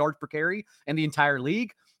fewest yards per carry in the entire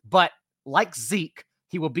league, but like Zeke,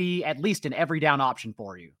 he will be at least an every down option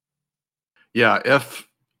for you. Yeah, if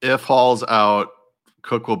Hall's out,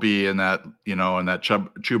 Cook will be in that, in that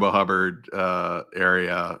Chuba Hubbard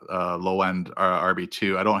area, low end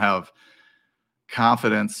RB2. I don't have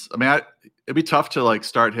confidence. I mean, it'd be tough to like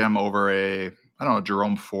start him over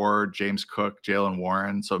Jerome Ford, James Cook, Jalen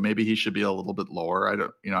Warren. So maybe he should be a little bit lower. I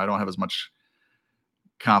don't have as much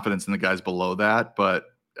confidence in the guys below that. But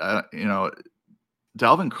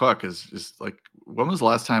Dalvin Cook is just like, when was the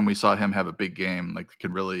last time we saw him have a big game? Like,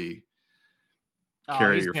 could really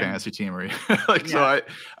carry your fantasy team, or like, yeah. so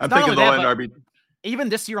I'm thinking low end RB. Even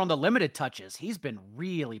this year on the limited touches, he's been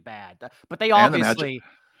really bad. But they And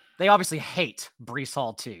the obviously hate Breece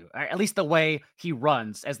Hall too. At least the way he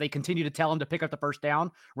runs, as they continue to tell him to pick up the first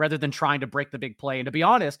down rather than trying to break the big play. And to be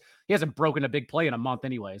honest, he hasn't broken a big play in a month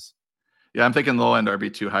anyways. Yeah, I'm thinking low end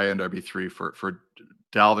RB2, high end RB3 for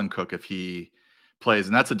Dalvin Cook if he plays.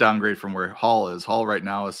 And that's a downgrade from where Hall is. Hall right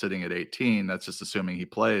now is sitting at 18. That's just assuming he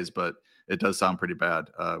plays, but it does sound pretty bad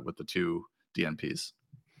with the 2 DNPs.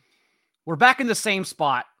 We're back in the same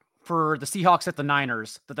spot for the Seahawks at the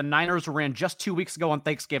Niners that the Niners were in just 2 weeks ago on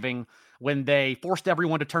Thanksgiving, when they forced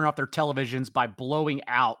everyone to turn off their televisions by blowing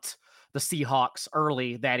out the Seahawks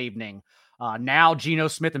early that evening. Now Geno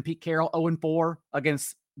Smith and Pete Carroll 0-4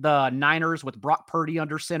 against the Niners with Brock Purdy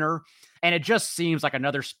under center. And it just seems like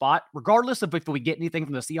another spot, regardless of if we get anything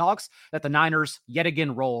from the Seahawks, that the Niners yet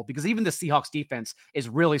again roll, because even the Seahawks defense is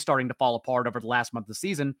really starting to fall apart over the last month of the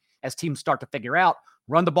season as teams start to figure out,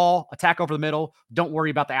 run the ball, attack over the middle, don't worry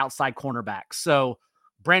about the outside cornerbacks. So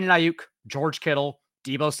Brandon Ayuk, George Kittle,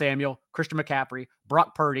 Deebo Samuel, Christian McCaffrey,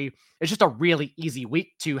 Brock Purdy. It's just a really easy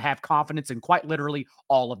week to have confidence in quite literally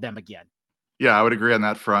all of them again. Yeah, I would agree on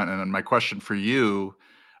that front. And then my question for you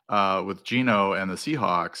with Geno and the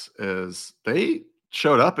Seahawks is, they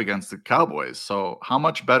showed up against the Cowboys. So how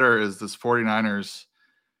much better is this 49ers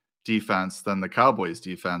defense than the Cowboys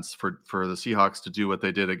defense for the Seahawks to do what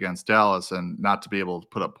they did against Dallas and not to be able to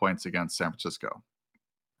put up points against San Francisco?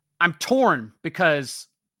 I'm torn because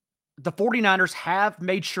the 49ers have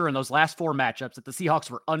made sure in those last 4 matchups that the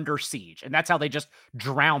Seahawks were under siege, and that's how they just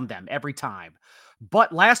drowned them every time.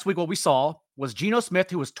 But last week, what we saw was Geno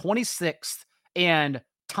Smith, who was 26th in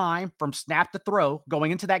time from snap to throw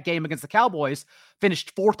going into that game against the Cowboys,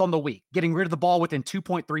 finished 4th on the week, getting rid of the ball within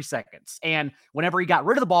 2.3 seconds. And whenever he got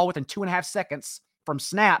rid of the ball within 2.5 seconds from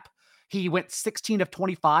snap, he went 16 of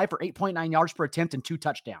 25 for 8.9 yards per attempt and 2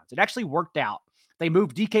 touchdowns. It actually worked out. They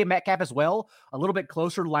moved DK Metcalf as well a little bit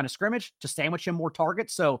closer to the line of scrimmage to sandwich him more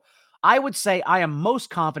targets. So I would say I am most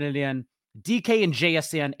confident in DK and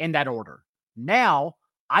JSN in that order. Now,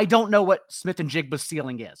 I don't know what Smith-Njigba's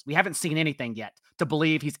ceiling is. We haven't seen anything yet to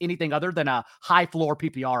believe he's anything other than a high floor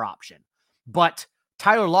PPR option. But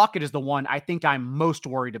Tyler Lockett is the one I think I'm most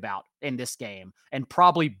worried about in this game, and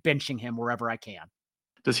probably benching him wherever I can.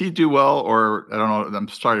 Does he do well, or I don't know, I'm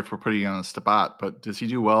sorry for putting you on the spot, but does he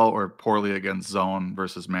do well or poorly against zone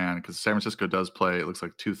versus man? Because San Francisco does play, it looks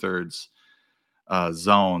like 2/3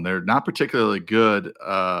 zone. They're not particularly good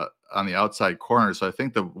on the outside corner. So I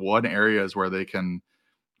think the one area is where the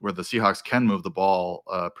Seahawks can move the ball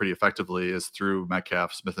pretty effectively is through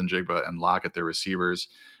Metcalf, Smith-Njigba, and Lockett, their receivers.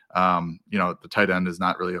 The tight end is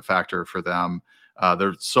not really a factor for them.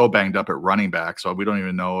 They're so banged up at running back, so we don't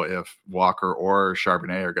even know if Walker or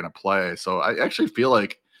Charbonnet are going to play. So I actually feel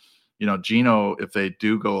like, Geno, if they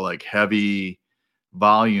do go like heavy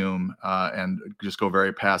volume and just go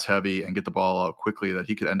very pass heavy and get the ball out quickly, that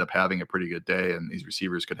he could end up having a pretty good day, and these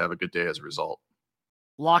receivers could have a good day as a result.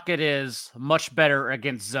 Lockett is much better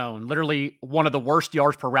against zone. Literally one of the worst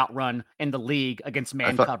yards per route run in the league against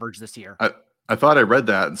man coverage this year. I thought I read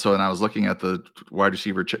that. And so, and I was looking at the wide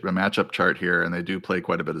receiver matchup chart here, and they do play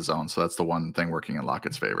quite a bit of zone. So that's the one thing working in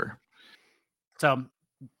Lockett's favor. So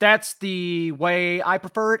that's the way I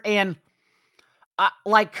prefer it. And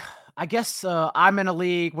I guess I'm in a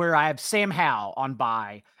league where I have Sam Howell on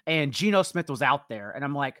bye and Geno Smith was out there. And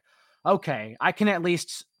I'm like, okay, I can at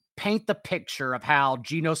least paint the picture of how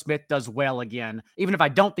Geno Smith does well again. Even if I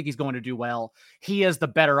don't think he's going to do well, he is the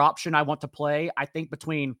better option I want to play. I think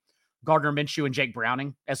between Gardner Minshew and Jake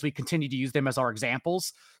Browning, as we continue to use them as our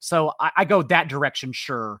examples. So I go that direction,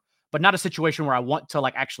 sure, but not a situation where I want to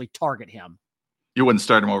actually target him. You wouldn't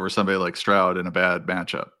start him over somebody like Stroud in a bad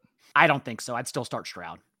matchup? I don't think so. I'd still start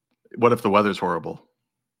Stroud. What if the weather's horrible?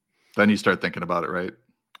 Then you start thinking about it, right?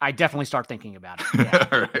 I definitely start thinking about it. Yeah.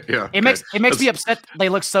 All right, yeah. It makes me upset they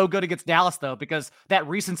look so good against Dallas, though, because that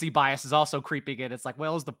recency bias is also creeping in. It's like,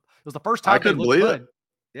 well, it was the first time I couldn't believe good. it.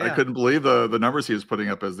 Yeah. I couldn't believe the numbers he was putting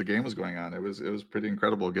up as the game was going on. It was pretty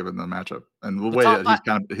incredible given the matchup and the way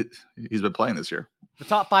that he's been playing this year. The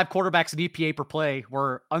top 5 quarterbacks in EPA per play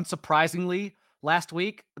were, unsurprisingly, last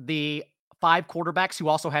week, the 5 quarterbacks who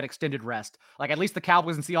also had extended rest. At least the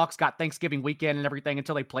Cowboys and Seahawks got Thanksgiving weekend and everything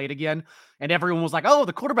until they played again. And everyone was like, oh,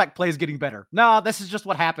 the quarterback play is getting better. No, this is just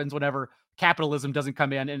what happens whenever capitalism doesn't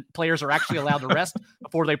come in and players are actually allowed to rest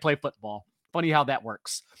before they play football. Funny how that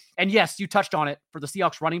works. And yes, you touched on it for the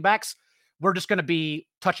Seahawks running backs. we're just going to be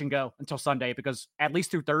touch and go until Sunday because at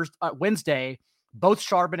least through Wednesday, both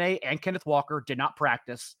Charbonnet and Kenneth Walker did not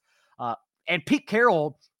practice. And Pete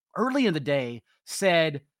Carroll early in the day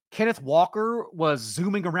said Kenneth Walker was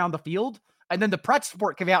zooming around the field. And then the press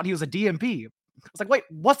report came out and he was a DMP. I was like, wait,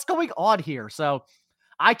 what's going on here? So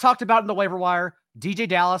I talked about in the waiver wire, DJ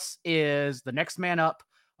Dallas is the next man up.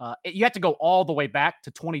 You have to go all the way back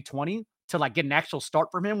to 2020 to like get an actual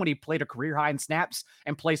start from him when he played a career high in snaps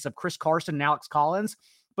in place of Chris Carson and Alex Collins.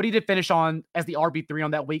 But he did finish on as the RB3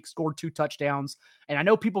 on that week, scored 2 touchdowns. And I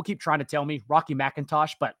know people keep trying to tell me Rocky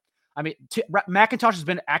McIntosh, but I mean, McIntosh has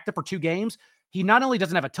been active for 2 games. He not only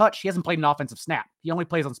doesn't have a touch, he hasn't played an offensive snap. He only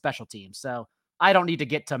plays on special teams. So I don't need to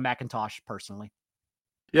get to McIntosh personally.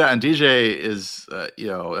 Yeah, and DJ is,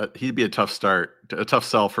 he'd be a tough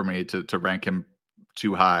sell for me to rank him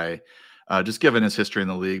too high, just given his history in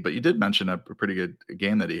the league. But you did mention a pretty good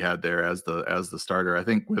game that he had there as the starter. I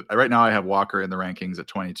think right now I have Walker in the rankings at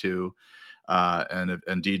 22,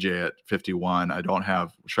 and DJ at 51. I don't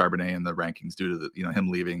have Charbonnet in the rankings due to him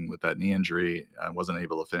leaving with that knee injury. I wasn't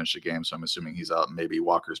able to finish the game, so I'm assuming he's out. Maybe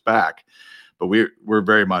Walker's back, but we're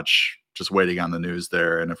very much just waiting on the news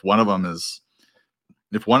there. And if one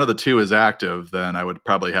of the 2 is active, then I would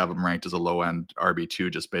probably have him ranked as a low-end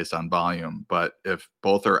RB2 just based on volume. But if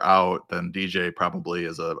both are out, then DJ probably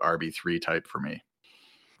is a RB3 type for me.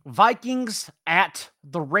 Vikings at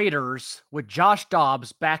the Raiders with Josh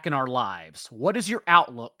Dobbs back in our lives. What is your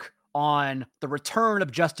outlook on the return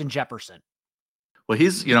of Justin Jefferson? Well,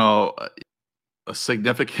 he's, a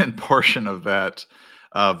significant portion of that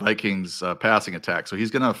Vikings passing attack. So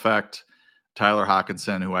he's going to affect Tyler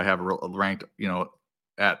Hockenson, who I have ranked,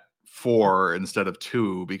 at 4 instead of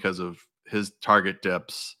 2 because of his target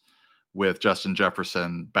dips with Justin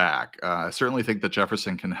Jefferson back. I certainly think that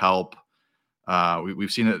Jefferson can help.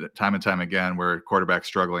 We've seen it time and time again where quarterback's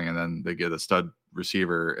struggling and then they get a stud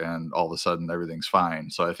receiver and all of a sudden everything's fine.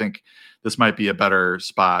 So I think this might be a better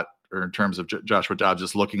spot, or in terms of Joshua Dobbs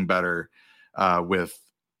just looking better with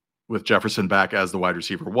Jefferson back as the wide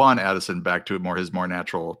receiver 1, Addison back to his more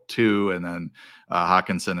natural 2, and then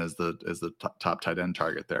Hockenson is the top tight end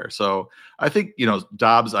target there. So I think,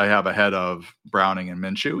 Dobbs I have ahead of Browning and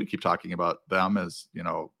Minshew. We keep talking about them as,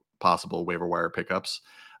 possible waiver wire pickups.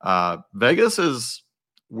 Vegas is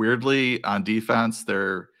weirdly on defense. They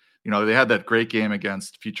had that great game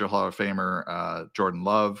against future Hall of Famer Jordan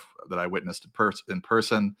Love that I witnessed in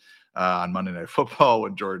person on Monday Night Football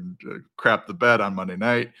when Jordan crapped the bed on Monday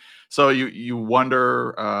night. So you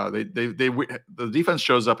wonder, the defense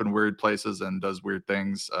shows up in weird places and does weird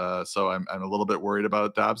things. So I'm a little bit worried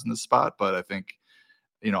about Dobbs in this spot, but I think,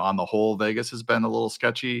 on the whole, Vegas has been a little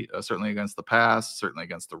sketchy, certainly against the pass, certainly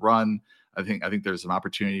against the run. I think there's an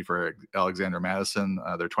opportunity for Alexander Madison.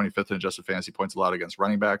 They're 25th in adjusted fantasy points allowed against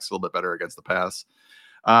running backs, a little bit better against the pass.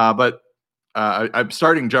 But I'm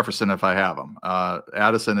starting Jefferson if I have him.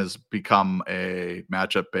 Addison has become a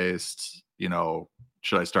matchup-based,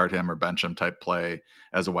 should I start him or bench him type play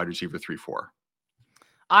as a wide receiver 3-4.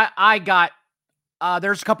 I got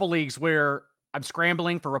there's a couple leagues where I'm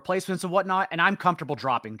scrambling for replacements and whatnot, and I'm comfortable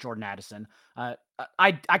dropping Jordan Addison.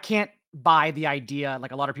 I can't buy the idea,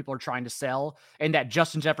 like a lot of people are trying to sell, and that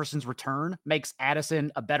Justin Jefferson's return makes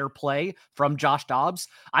Addison a better play from Josh Dobbs.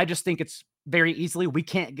 I just think it's very easily we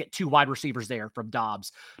can't get 2 wide receivers there from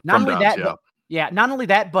Dobbs. Not only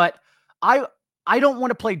that, but I don't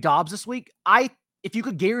want to play Dobbs this week. If you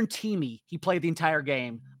could guarantee me he played the entire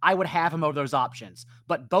game, I would have him over those options.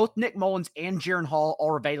 But both Nick Mullins and Jaron Hall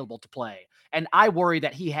are available to play. And I worry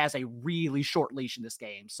that he has a really short leash in this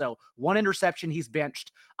game. So 1 interception, he's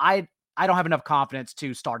benched. I don't have enough confidence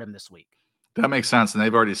to start him this week. That makes sense. And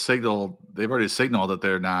they've already signaled that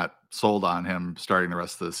they're not sold on him starting the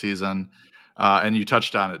rest of the season. And you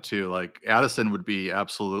touched on it too. Like Addison would be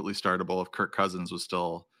absolutely startable if Kirk Cousins was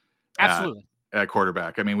still at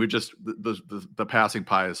quarterback. I mean, the passing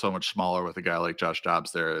pie is so much smaller with a guy like Josh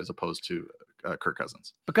Dobbs there as opposed to Kirk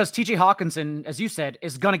Cousins. Because TJ Hawkinson, as you said,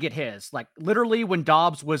 is going to get his. Like literally when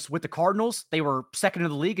Dobbs was with the Cardinals, they were second in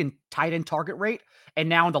the league in tight end target rate. And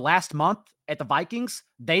now in the last month at the Vikings,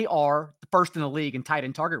 they are the first in the league in tight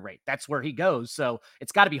end target rate. That's where he goes. So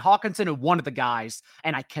it's got to be Hawkinson and one of the guys.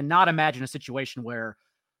 And I cannot imagine a situation where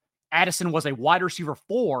Addison was a wide receiver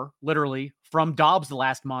 4, literally, from Dobbs the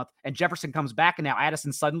last month, and Jefferson comes back, and now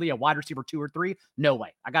Addison's suddenly a wide receiver 2 or 3. No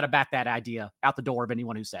way. I got to back that idea out the door of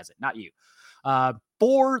anyone who says it, not you.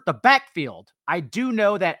 For the backfield, I do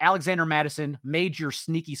know that Alexander Madison made your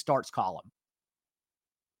sneaky starts column.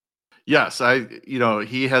 Yes,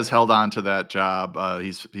 he has held on to that job.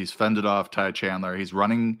 He's fended off Ty Chandler. He's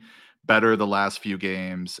running better the last few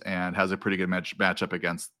games and has a pretty good matchup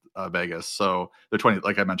against Vegas. So they're 20,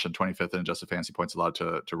 like I mentioned, 25th in adjusted fantasy points allowed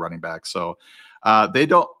to running back. So they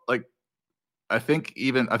don't like. I think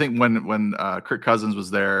when Kirk Cousins was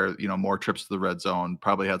there, more trips to the red zone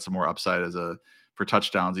probably had some more upside for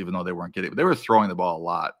touchdowns, even though they were throwing the ball a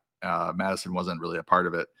lot. Madison wasn't really a part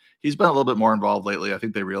of it. He's been a little bit more involved lately. I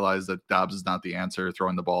think they realized that Dobbs is not the answer,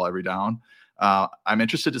 throwing the ball every down. I'm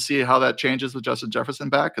interested to see how that changes with Justin Jefferson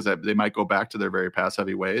back, because they might go back to their very pass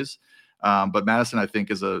heavy ways. But Madison, I think,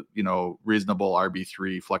 is a reasonable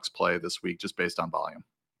RB3 flex play this week, just based on volume.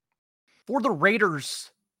 For the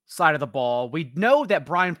Raiders side of the ball, we know that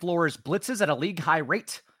Brian Flores blitzes at a league high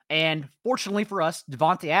rate. And fortunately for us,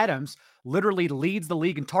 Devontae Adams literally leads the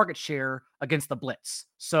league in target share against the blitz.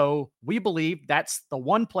 So we believe that's the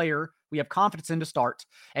one player we have confidence in to start,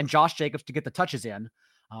 and Josh Jacobs to get the touches in.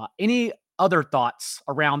 Any other thoughts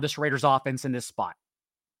around this Raiders offense in this spot?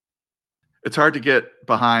 It's hard to get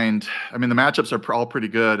behind. I mean, the matchups are all pretty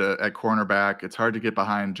good at cornerback. It's hard to get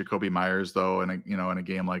behind Jacoby Myers, though, in a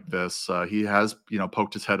game like this. He has,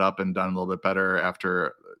 poked his head up and done a little bit better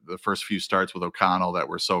after the first few starts with O'Connell that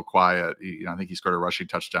were so quiet. I think he scored a rushing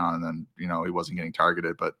touchdown, and then, he wasn't getting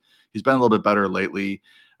targeted, but he's been a little bit better lately.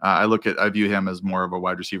 I view him as more of a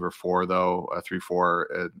wide receiver 4, though, a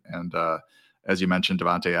 3-4, and as you mentioned,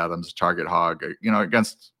 Devontae Adams, target hog,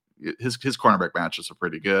 against his cornerback matches are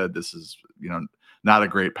pretty good. This is, not a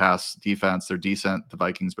great pass defense. They're decent, the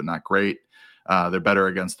Vikings, but not great. They're better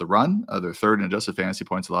against the run. They're third in adjusted fantasy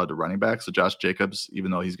points allowed to running back. So Josh Jacobs,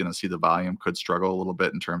 even though he's going to see the volume, could struggle a little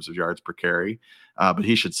bit in terms of yards per carry, but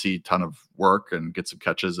he should see a ton of work and get some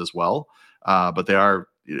catches as well. But they are,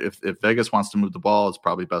 if Vegas wants to move the ball, it's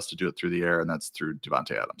probably best to do it through the air, and that's through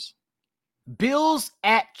Devontae Adams. Bills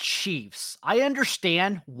at Chiefs. I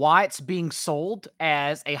understand why it's being sold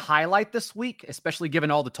as a highlight this week, especially given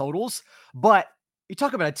all the totals. But you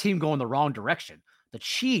talk about a team going the wrong direction. The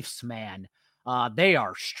Chiefs, man, they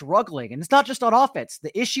are struggling. And it's not just on offense.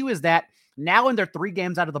 The issue is that now in their 3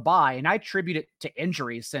 games out of the bye, and I attribute it to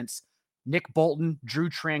injuries since Nick Bolton, Drew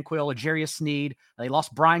Tranquill, Ajarius Sneed, they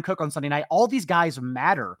lost Brian Cook on Sunday night. All these guys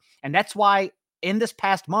matter. And that's why in this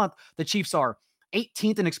past month, the Chiefs are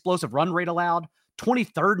 18th in explosive run rate allowed,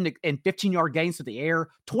 23rd in 15-yard gains to the air,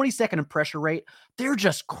 22nd in pressure rate. They're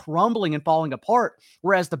just crumbling and falling apart.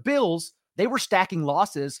 Whereas the Bills, they were stacking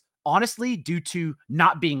losses, honestly, due to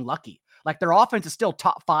not being lucky. Like, their offense is still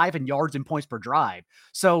top 5 in yards and points per drive.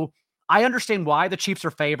 So I understand why the Chiefs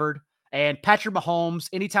are favored. And Patrick Mahomes,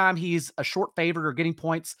 anytime he's a short favorite or getting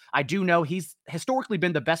points, I do know he's historically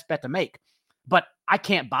been the best bet to make. But I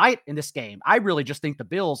can't buy it in this game. I really just think the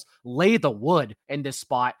Bills lay the wood in this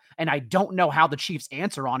spot, and I don't know how the Chiefs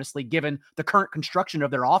answer, honestly, given the current construction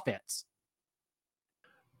of their offense.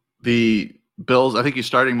 The Bills, I think you're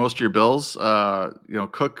starting most of your Bills.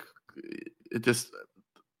 Cook,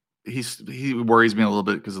 he worries me a little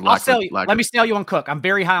bit because of Let me sell you on Cook. I'm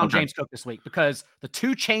very high on James Cook this week, because the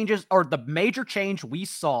 2 changes, or the major change we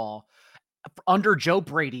saw under Joe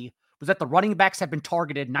Brady, was that the running backs have been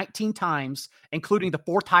targeted 19 times, including the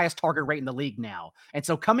 4th highest target rate in the league now. And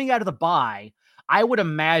so coming out of the bye, I would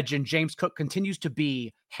imagine James Cook continues to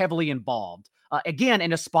be heavily involved. Again,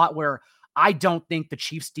 in a spot where I don't think the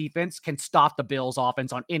Chiefs defense can stop the Bills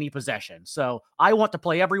offense on any possession. So I want to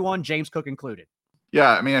play everyone, James Cook included.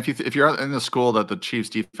 Yeah, I mean, if you're in the school that the Chiefs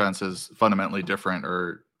defense is fundamentally different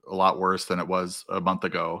or a lot worse than it was a month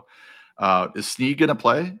ago, is Snead going to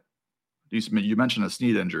play? You mentioned a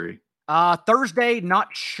Snead injury. Thursday, not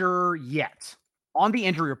sure yet on the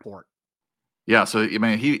injury report. Yeah, so I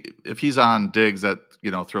mean, if he's on Diggs, that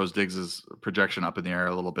throws Diggs's projection up in the air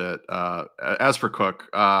a little bit. As for Cook,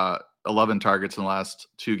 11 targets in the last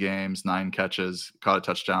 2 games, 9 catches, caught a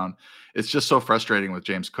touchdown. It's just so frustrating with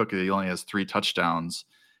James Cook that he only has 3 touchdowns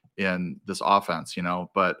in this offense,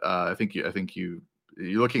 But I think you're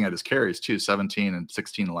looking at his carries too, 17 and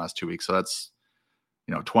 16 the last 2 weeks. So that's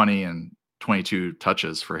 20 and 22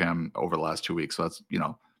 touches for him over the last 2 weeks. So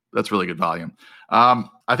that's really good volume.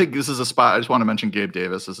 I think this is a spot. I just want to mention Gabe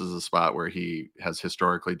Davis. This is a spot where he has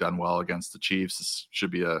historically done well against the Chiefs. This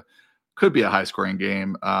could be a high scoring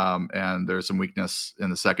game. And there's some weakness in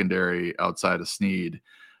the secondary outside of Snead.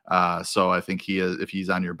 So I think if he's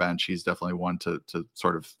on your bench, he's definitely one to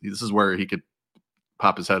sort of, this is where he could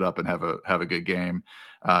pop his head up and have a good game.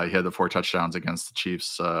 He had the 4 touchdowns against the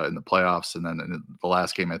Chiefs in the playoffs. And then in the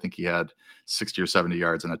last game, I think he had 60 or 70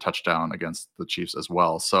 yards and a touchdown against the Chiefs as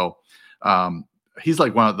well. So he's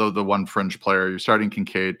like one of the one fringe player. You're starting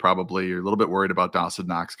Kincaid, probably. You're a little bit worried about Dawson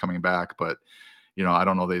Knox coming back, but I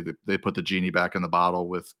don't know. They put the genie back in the bottle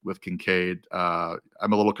with Kincaid. I'm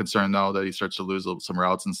a little concerned though that he starts to lose some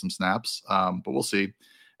routes and some snaps, but we'll see.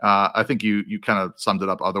 I think you kind of summed it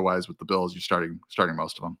up otherwise with the Bills. You're starting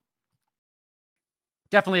most of them.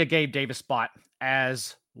 Definitely a Gabe Davis spot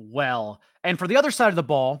as well. And for the other side of the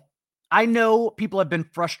ball, I know people have been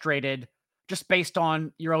frustrated just based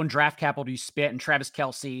on your own draft capital you spent and Travis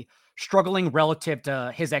Kelce struggling relative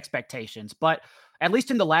to his expectations. But at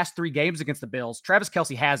least in the last 3 games against the Bills, Travis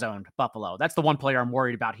Kelce has owned Buffalo. That's the one player I'm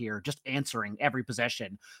worried about here, just answering every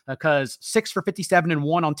possession because 6 for 57 and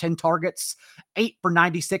 1 on 10 targets, 8 for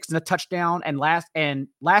 96 and a touchdown, and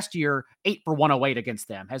last year 8 for 108 against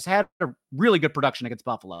them. Has had a really good production against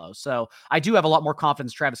Buffalo. So I do have a lot more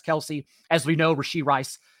confidence in Travis Kelce. As we know, Rashee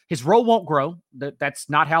Rice, his role won't grow. That's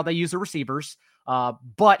not how they use the receivers.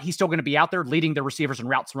 But he's still going to be out there leading the receivers in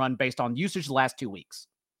routes run based on usage the last 2 weeks.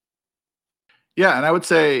 Yeah, and I would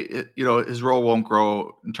say, his role won't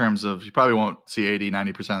grow in terms of you probably won't see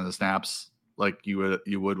 80-90% of the snaps like you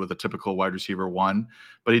would with a typical wide receiver one,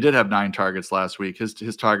 but he did have 9 targets last week. His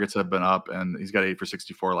targets have been up, and he's got 8 for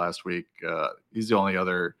 64 last week. He's the only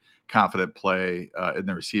other confident play in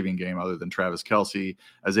the receiving game other than Travis Kelce.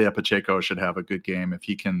 Isaiah Pacheco should have a good game if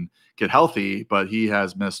he can get healthy, but he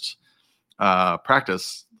has missed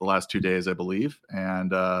practice the last 2 days, I believe,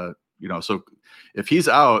 and so if he's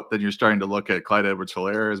out, then you're starting to look at Clyde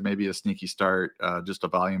Edwards-Helaire as maybe a sneaky start, just a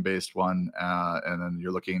volume-based one. And then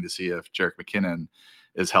you're looking to see if Jerick McKinnon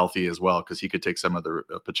is healthy as well, because he could take some of the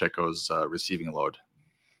Pacheco's receiving load.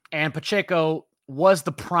 And Pacheco was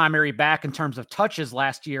the primary back in terms of touches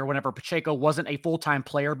last year. Whenever Pacheco wasn't a full-time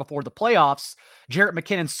player before the playoffs, Jerick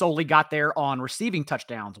McKinnon solely got there on receiving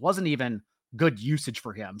touchdowns. Wasn't even good usage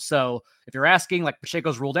for him. So if you're asking, like,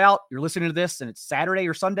 Pacheco's ruled out, you're listening to this and it's Saturday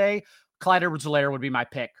or Sunday, Clyde Edwards-Helaire would be my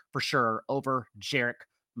pick for sure over Jerick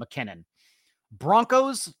McKinnon.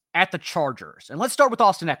 Broncos at the Chargers. And let's start with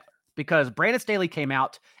Austin Eckler, because Brandon Staley came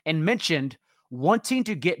out and mentioned wanting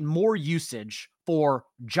to get more usage for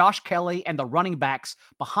Josh Kelly and the running backs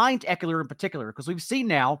behind Eckler in particular, because we've seen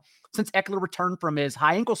now, since Eckler returned from his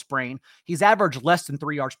high ankle sprain, he's averaged less than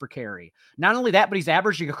 3 yards per carry. Not only that, but he's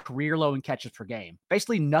averaging a career low in catches per game.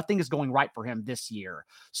 Basically, nothing is going right for him this year.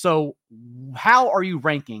 So how are you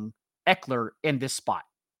ranking Eckler in this spot?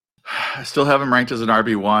 I still have him ranked as an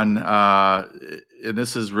RB1. And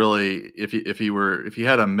this is really, if he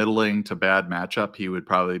had a middling to bad matchup, he would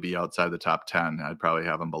probably be outside the top 10. I'd probably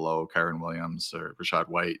have him below Kyren Williams or Rachaad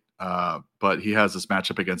White. But he has this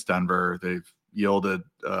matchup against Denver. They've yielded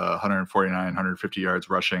 149, 150 yards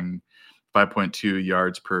rushing, 5.2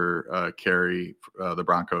 yards per carry, the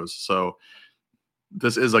Broncos. So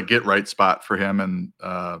this is a get right spot for him and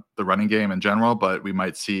the running game in general, but we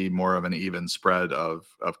might see more of an even spread of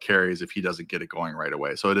carries if he doesn't get it going right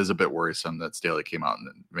away. So it is a bit worrisome that Staley came out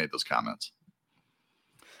and made those comments.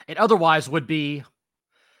 It otherwise would be,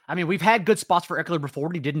 I mean, we've had good spots for Eckler before,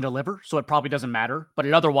 but he didn't deliver, so it probably doesn't matter, but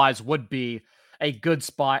it otherwise would be a good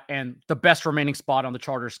spot and the best remaining spot on the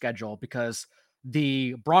Chargers schedule, because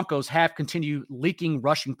the Broncos have continued leaking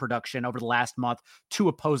rushing production over the last month to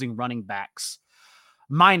opposing running backs,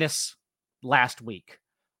 minus last week.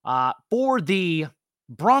 For the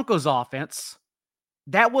Broncos offense,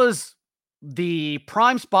 that was the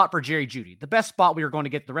prime spot for Jerry Jeudy, the best spot we were going to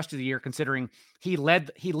get the rest of the year, considering he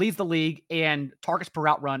leads the league in targets per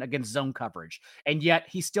route run against zone coverage. And yet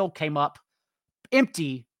he still came up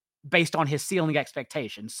empty based on his ceiling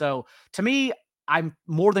expectations. So to me, I'm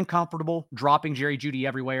more than comfortable dropping Jerry Jeudy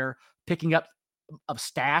everywhere, picking up a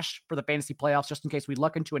stash for the fantasy playoffs just in case we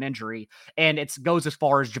luck into an injury. And it goes as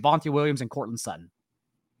far as Javonte Williams and Cortland Sutton.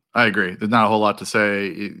 I agree. There's not a whole lot to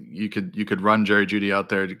say. You could run Jerry Jeudy out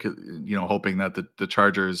there, hoping that the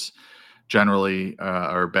Chargers generally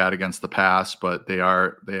are bad against the pass, but they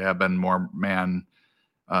have been more man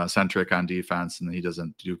centric on defense, and he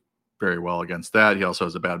doesn't do very well against that. He also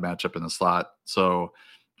has a bad matchup in the slot, so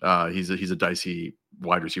he's a dicey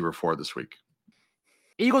wide receiver 4 this week.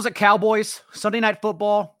 Eagles at Cowboys, Sunday Night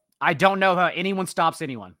Football. I don't know how anyone stops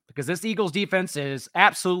anyone, because this Eagles defense is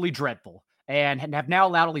absolutely dreadful and have now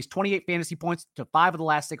allowed at least 28 fantasy points to 5 of the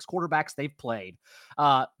last 6 quarterbacks they've played.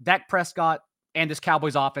 Dak Prescott and this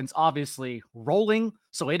Cowboys offense obviously rolling,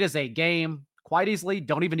 so it is a game quite easily.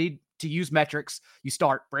 Don't even need to use metrics. You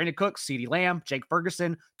start Brandon Cooks, CeeDee Lamb, Jake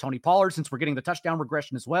Ferguson, Tony Pollard, since we're getting the touchdown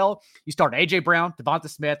regression as well. You start A.J. Brown, Devonta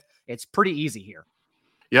Smith. It's pretty easy here.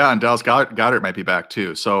 Yeah, and Dallas Goedert might be back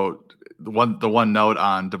too. So the one note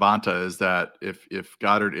on Devonta is that if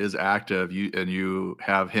Goddard is active, you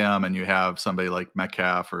have him and you have somebody like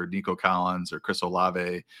Metcalf or Nico Collins or Chris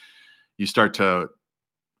Olave, you start to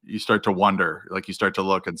wonder, like you start to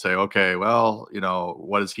look and say, okay, well,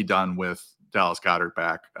 what has he done with Dallas Goedert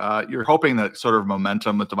back? You're hoping that sort of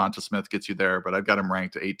momentum with Devonta Smith gets you there, but I've got him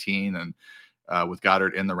ranked 18, and with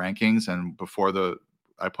Goddard in the rankings. And before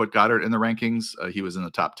I put Goddard in the rankings, he was in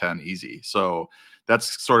the top 10 easy. So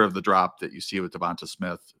that's sort of the drop that you see with Devonta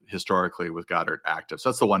Smith historically with Goddard active. So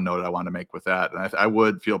that's the one note I want to make with that. And I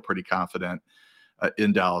would feel pretty confident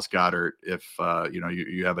in Dallas Goddard if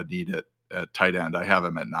you have a need at tight end. I have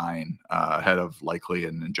him at 9 ahead of Likely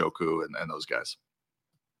and Njoku and those guys.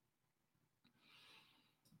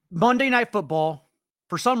 Monday Night Football,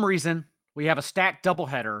 for some reason, we have a stacked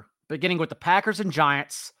doubleheader, beginning with the Packers and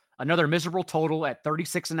Giants, another miserable total at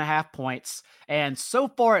 36.5 points. And so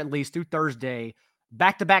far, at least through Thursday,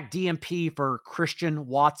 back-to-back DMP for Christian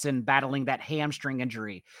Watson battling that hamstring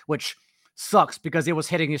injury, which sucks because it was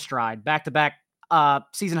hitting his stride. Back-to-back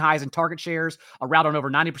season highs in target shares, a route on over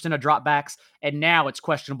 90% of dropbacks, and now it's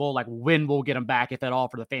questionable like when we'll get him back, if at all,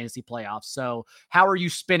 for the fantasy playoffs. So how are you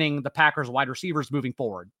spinning the Packers wide receivers moving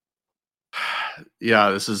forward?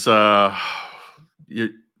 Yeah, this is tough.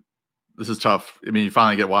 I mean, you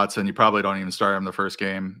finally get Watson. You probably don't even start him the first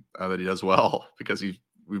game that he does well because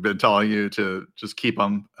we've been telling you to just keep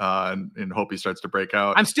him and hope he starts to break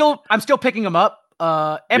out. I'm still picking him up.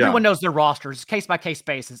 Everyone knows their rosters, case by case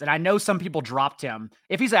basis, and I know some people dropped him.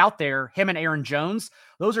 If he's out there, him and Aaron Jones,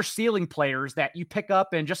 those are ceiling players that you pick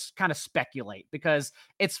up and just kind of speculate because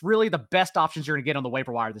it's really the best options you're going to get on the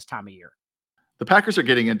waiver wire this time of year. The Packers are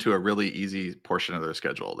getting into a really easy portion of their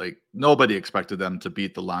schedule. Like nobody expected them to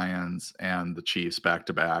beat the Lions and the Chiefs back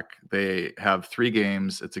to back. They have 3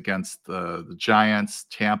 games. It's against the Giants,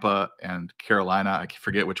 Tampa, and Carolina. I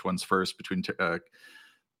forget which one's first between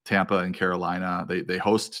Tampa and Carolina. They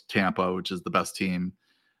host Tampa, which is the best team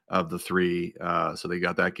of the 3. So they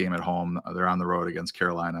got that game at home. They're on the road against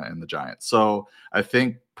Carolina and the Giants. So I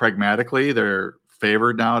think pragmatically they're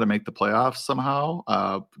favored now to make the playoffs somehow,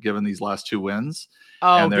 given these last 2 wins.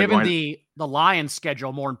 Oh, given the Lions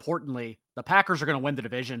schedule, more importantly, the Packers are going to win the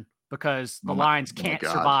division because the Lions can't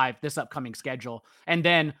survive this upcoming schedule. And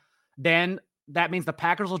then that means the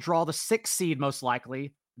Packers will draw the 6th seed most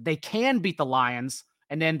likely. They can beat the Lions,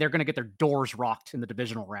 and then they're going to get their doors rocked in the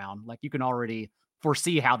divisional round. Like you can already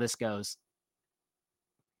foresee how this goes.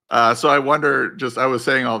 So I wonder, I was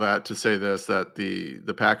saying all that to say this, that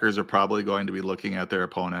the Packers are probably going to be looking at their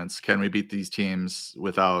opponents. Can we beat these teams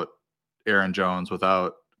without Aaron Jones,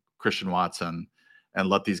 without Christian Watson, and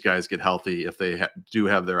let these guys get healthy if they do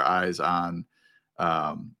have their eyes on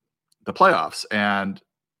the playoffs? And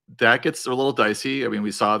that gets a little dicey. I mean,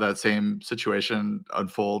 we saw that same situation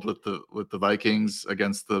unfold with the Vikings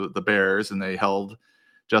against the Bears, and they held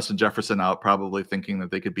Justin Jefferson out, probably thinking that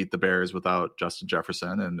they could beat the Bears without Justin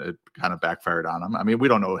Jefferson, and it kind of backfired on him. I mean, we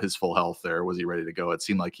don't know his full health there. Was he ready to go? It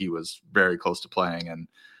seemed like he was very close to playing, and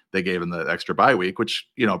they gave him the extra bye week, which,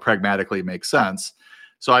 pragmatically makes sense.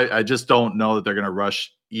 So I just don't know that they're going to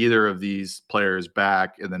rush either of these players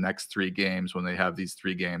back in the next 3 games when they have these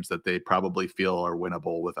 3 games that they probably feel are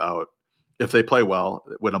winnable without. If they play well,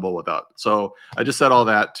 winnable without. So I just said all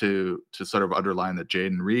that to sort of underline that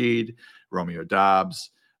Jaden Reed, Romeo Dobbs,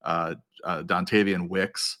 Dontavian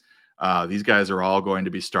Wicks, these guys are all going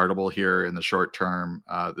to be startable here in the short term.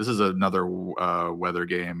 This is another weather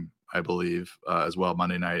game, I believe, as well,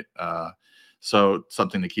 Monday night. So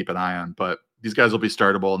something to keep an eye on. But these guys will be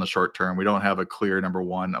startable in the short term. We don't have a clear number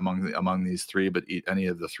one among these 3, but any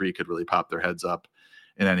of the 3 could really pop their heads up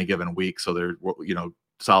in any given week. So they're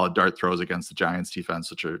solid dart throws against the Giants defense,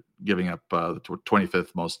 which are giving up the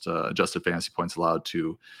 25th most adjusted fantasy points allowed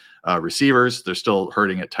to receivers. They're still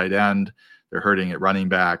hurting at tight end. They're hurting at running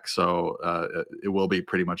back. So it will be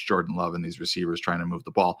pretty much Jordan Love and these receivers trying to move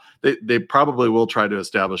the ball. They probably will try to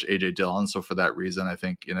establish A.J. Dillon. So for that reason, I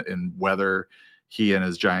think in weather, he and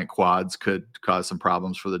his giant quads could cause some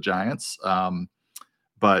problems for the Giants.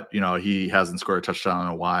 But, he hasn't scored a touchdown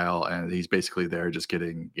in a while, and he's basically there just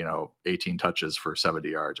getting, 18 touches for 70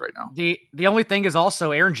 yards right now. The only thing is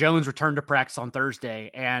also Aaron Jones returned to practice on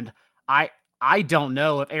Thursday, and I don't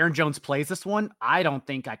know if Aaron Jones plays this one. I don't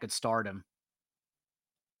think I could start him.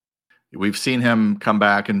 We've seen him come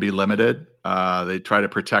back and be limited. They try to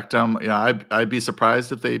protect him. I'd be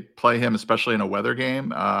surprised if they play him, especially in a weather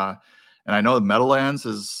game. And I know the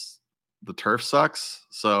Meadowlands the turf sucks.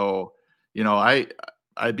 So,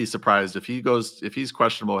 I'd be surprised if he's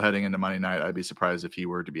questionable heading into Monday night. I'd be surprised if he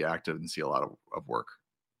were to be active and see a lot of work.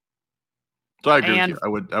 So I agree with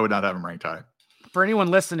you. I would not have him ranked high. For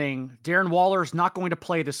anyone listening, Darren Waller is not going to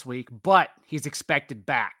play this week, but he's expected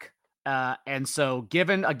back. And so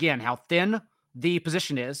given, again, how thin the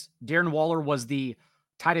position is, Darren Waller was the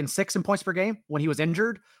tight end 6 in points per game when he was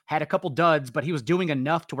injured, had a couple duds, but he was doing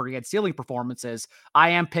enough to where he had ceiling performances. I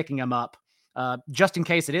am picking him up just in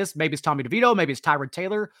case it is. Maybe it's Tommy DeVito, maybe it's Tyrod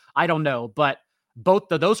Taylor. I don't know, but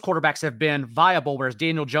both of those quarterbacks have been viable, whereas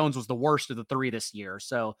Daniel Jones was the worst of the three this year.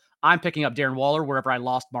 So I'm picking up Darren Waller wherever I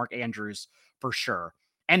lost Mark Andrews for sure.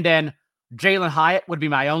 And then Jalen Hyatt would be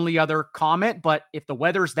my only other comment. But if the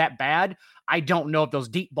weather's that bad, I don't know if those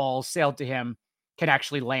deep balls sailed to him can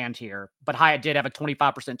actually land here. But Hyatt did have a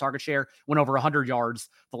 25% target share, went over 100 yards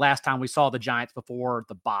the last time we saw the Giants before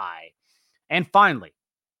the bye. And finally,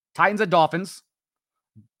 Titans and Dolphins.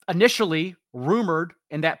 Initially rumored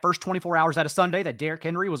in that first 24 hours out of Sunday that Derrick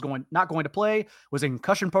Henry was not going to play, was in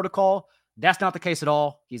concussion protocol. That's not the case at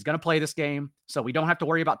all. He's going to play this game, so we don't have to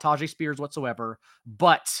worry about Tajay Spears whatsoever.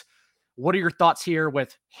 But what are your thoughts here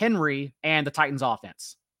with Henry and the Titans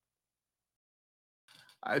offense?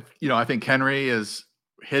 I think Henry is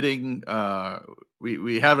hitting.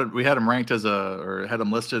 We had him ranked or had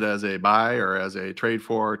him listed as a buy or as a trade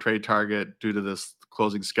target due to this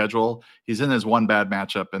closing schedule. He's in his one bad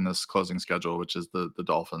matchup in this closing schedule, which is the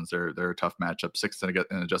Dolphins. They're a tough matchup, 6th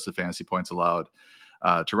in adjusted fantasy points allowed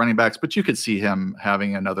to running backs. But you could see him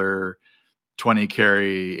having another 20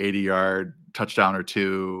 carry, 80-yard touchdown or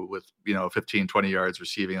two with 15, 20 yards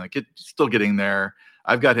receiving. Still getting there.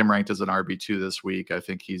 I've got him ranked as an RB2 this week. I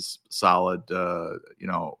think he's solid.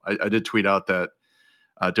 I did tweet out that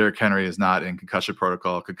Derrick Henry is not in concussion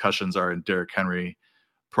protocol. Concussions are in Derrick Henry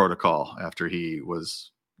protocol after he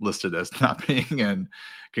was listed as not being in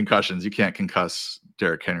concussions. You can't concuss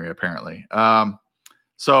Derrick Henry apparently.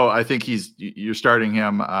 So I think you're starting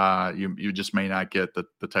him. You just may not get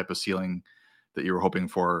the type of ceiling that you were hoping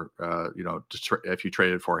for, if you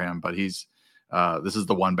traded for him, but this is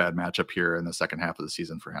the one bad matchup here in the second half of the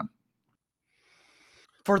season for him.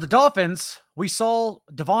 For the Dolphins, we saw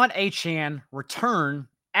Devon Achane return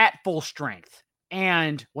at full strength.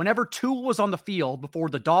 And whenever Tua was on the field before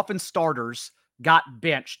the Dolphins starters got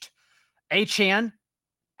benched, Achane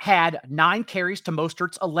had 9 carries to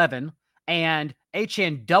Mostert's 11, and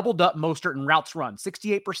Achane doubled up Mostert in routes run,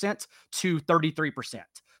 68% to 33%.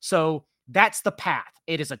 So that's the path.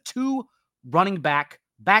 It is a 2 running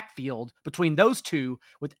backfield between those two,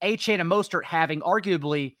 with Achane and Mostert having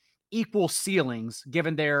arguably equal ceilings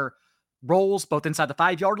given their roles both inside the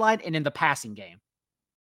 5-yard line and in the passing game.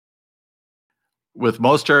 With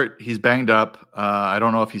Mostert, he's banged up. I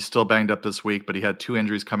don't know if he's still banged up this week, but he had 2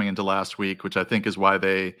 injuries coming into last week, which I think is why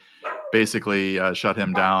they basically shut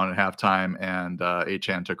him down at halftime, and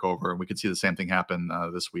Achane took over. And we could see the same thing happen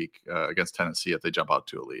this week against Tennessee if they jump out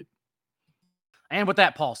to a lead. And with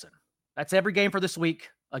that, Paulson, that's every game for this week.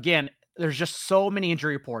 Again, there's just so many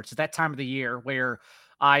injury reports at that time of the year where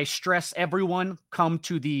I stress everyone come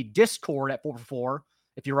to the Discord at 444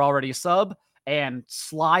 if you're already a sub, and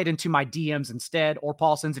slide into my DMs instead, or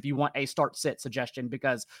Paulson's if you want a start-sit suggestion,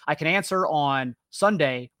 because I can answer on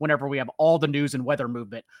Sunday whenever we have all the news and weather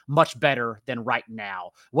movement much better than right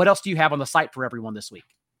now. What else do you have on the site for everyone this week?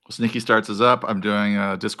 Well, Sneaky Starts is up. I'm doing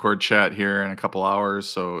a Discord chat here in a couple hours,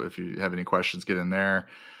 so if you have any questions, get in there.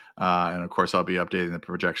 And of course, I'll be updating the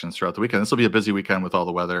projections throughout the weekend. This will be a busy weekend with all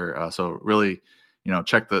the weather. So really,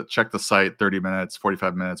 check the site 30 minutes,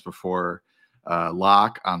 45 minutes before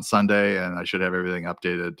lock on Sunday, and I should have everything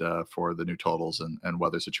updated for the new totals and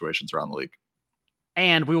weather situations around the league.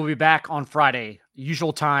 And we will be back on Friday,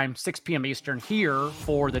 usual time, 6 p.m. Eastern, here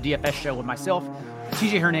for the DFS show with myself,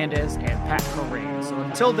 TJ Hernandez, and Pat Correa. So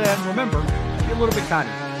until then, remember, be a little bit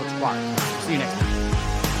kinder. What's required. See you next time.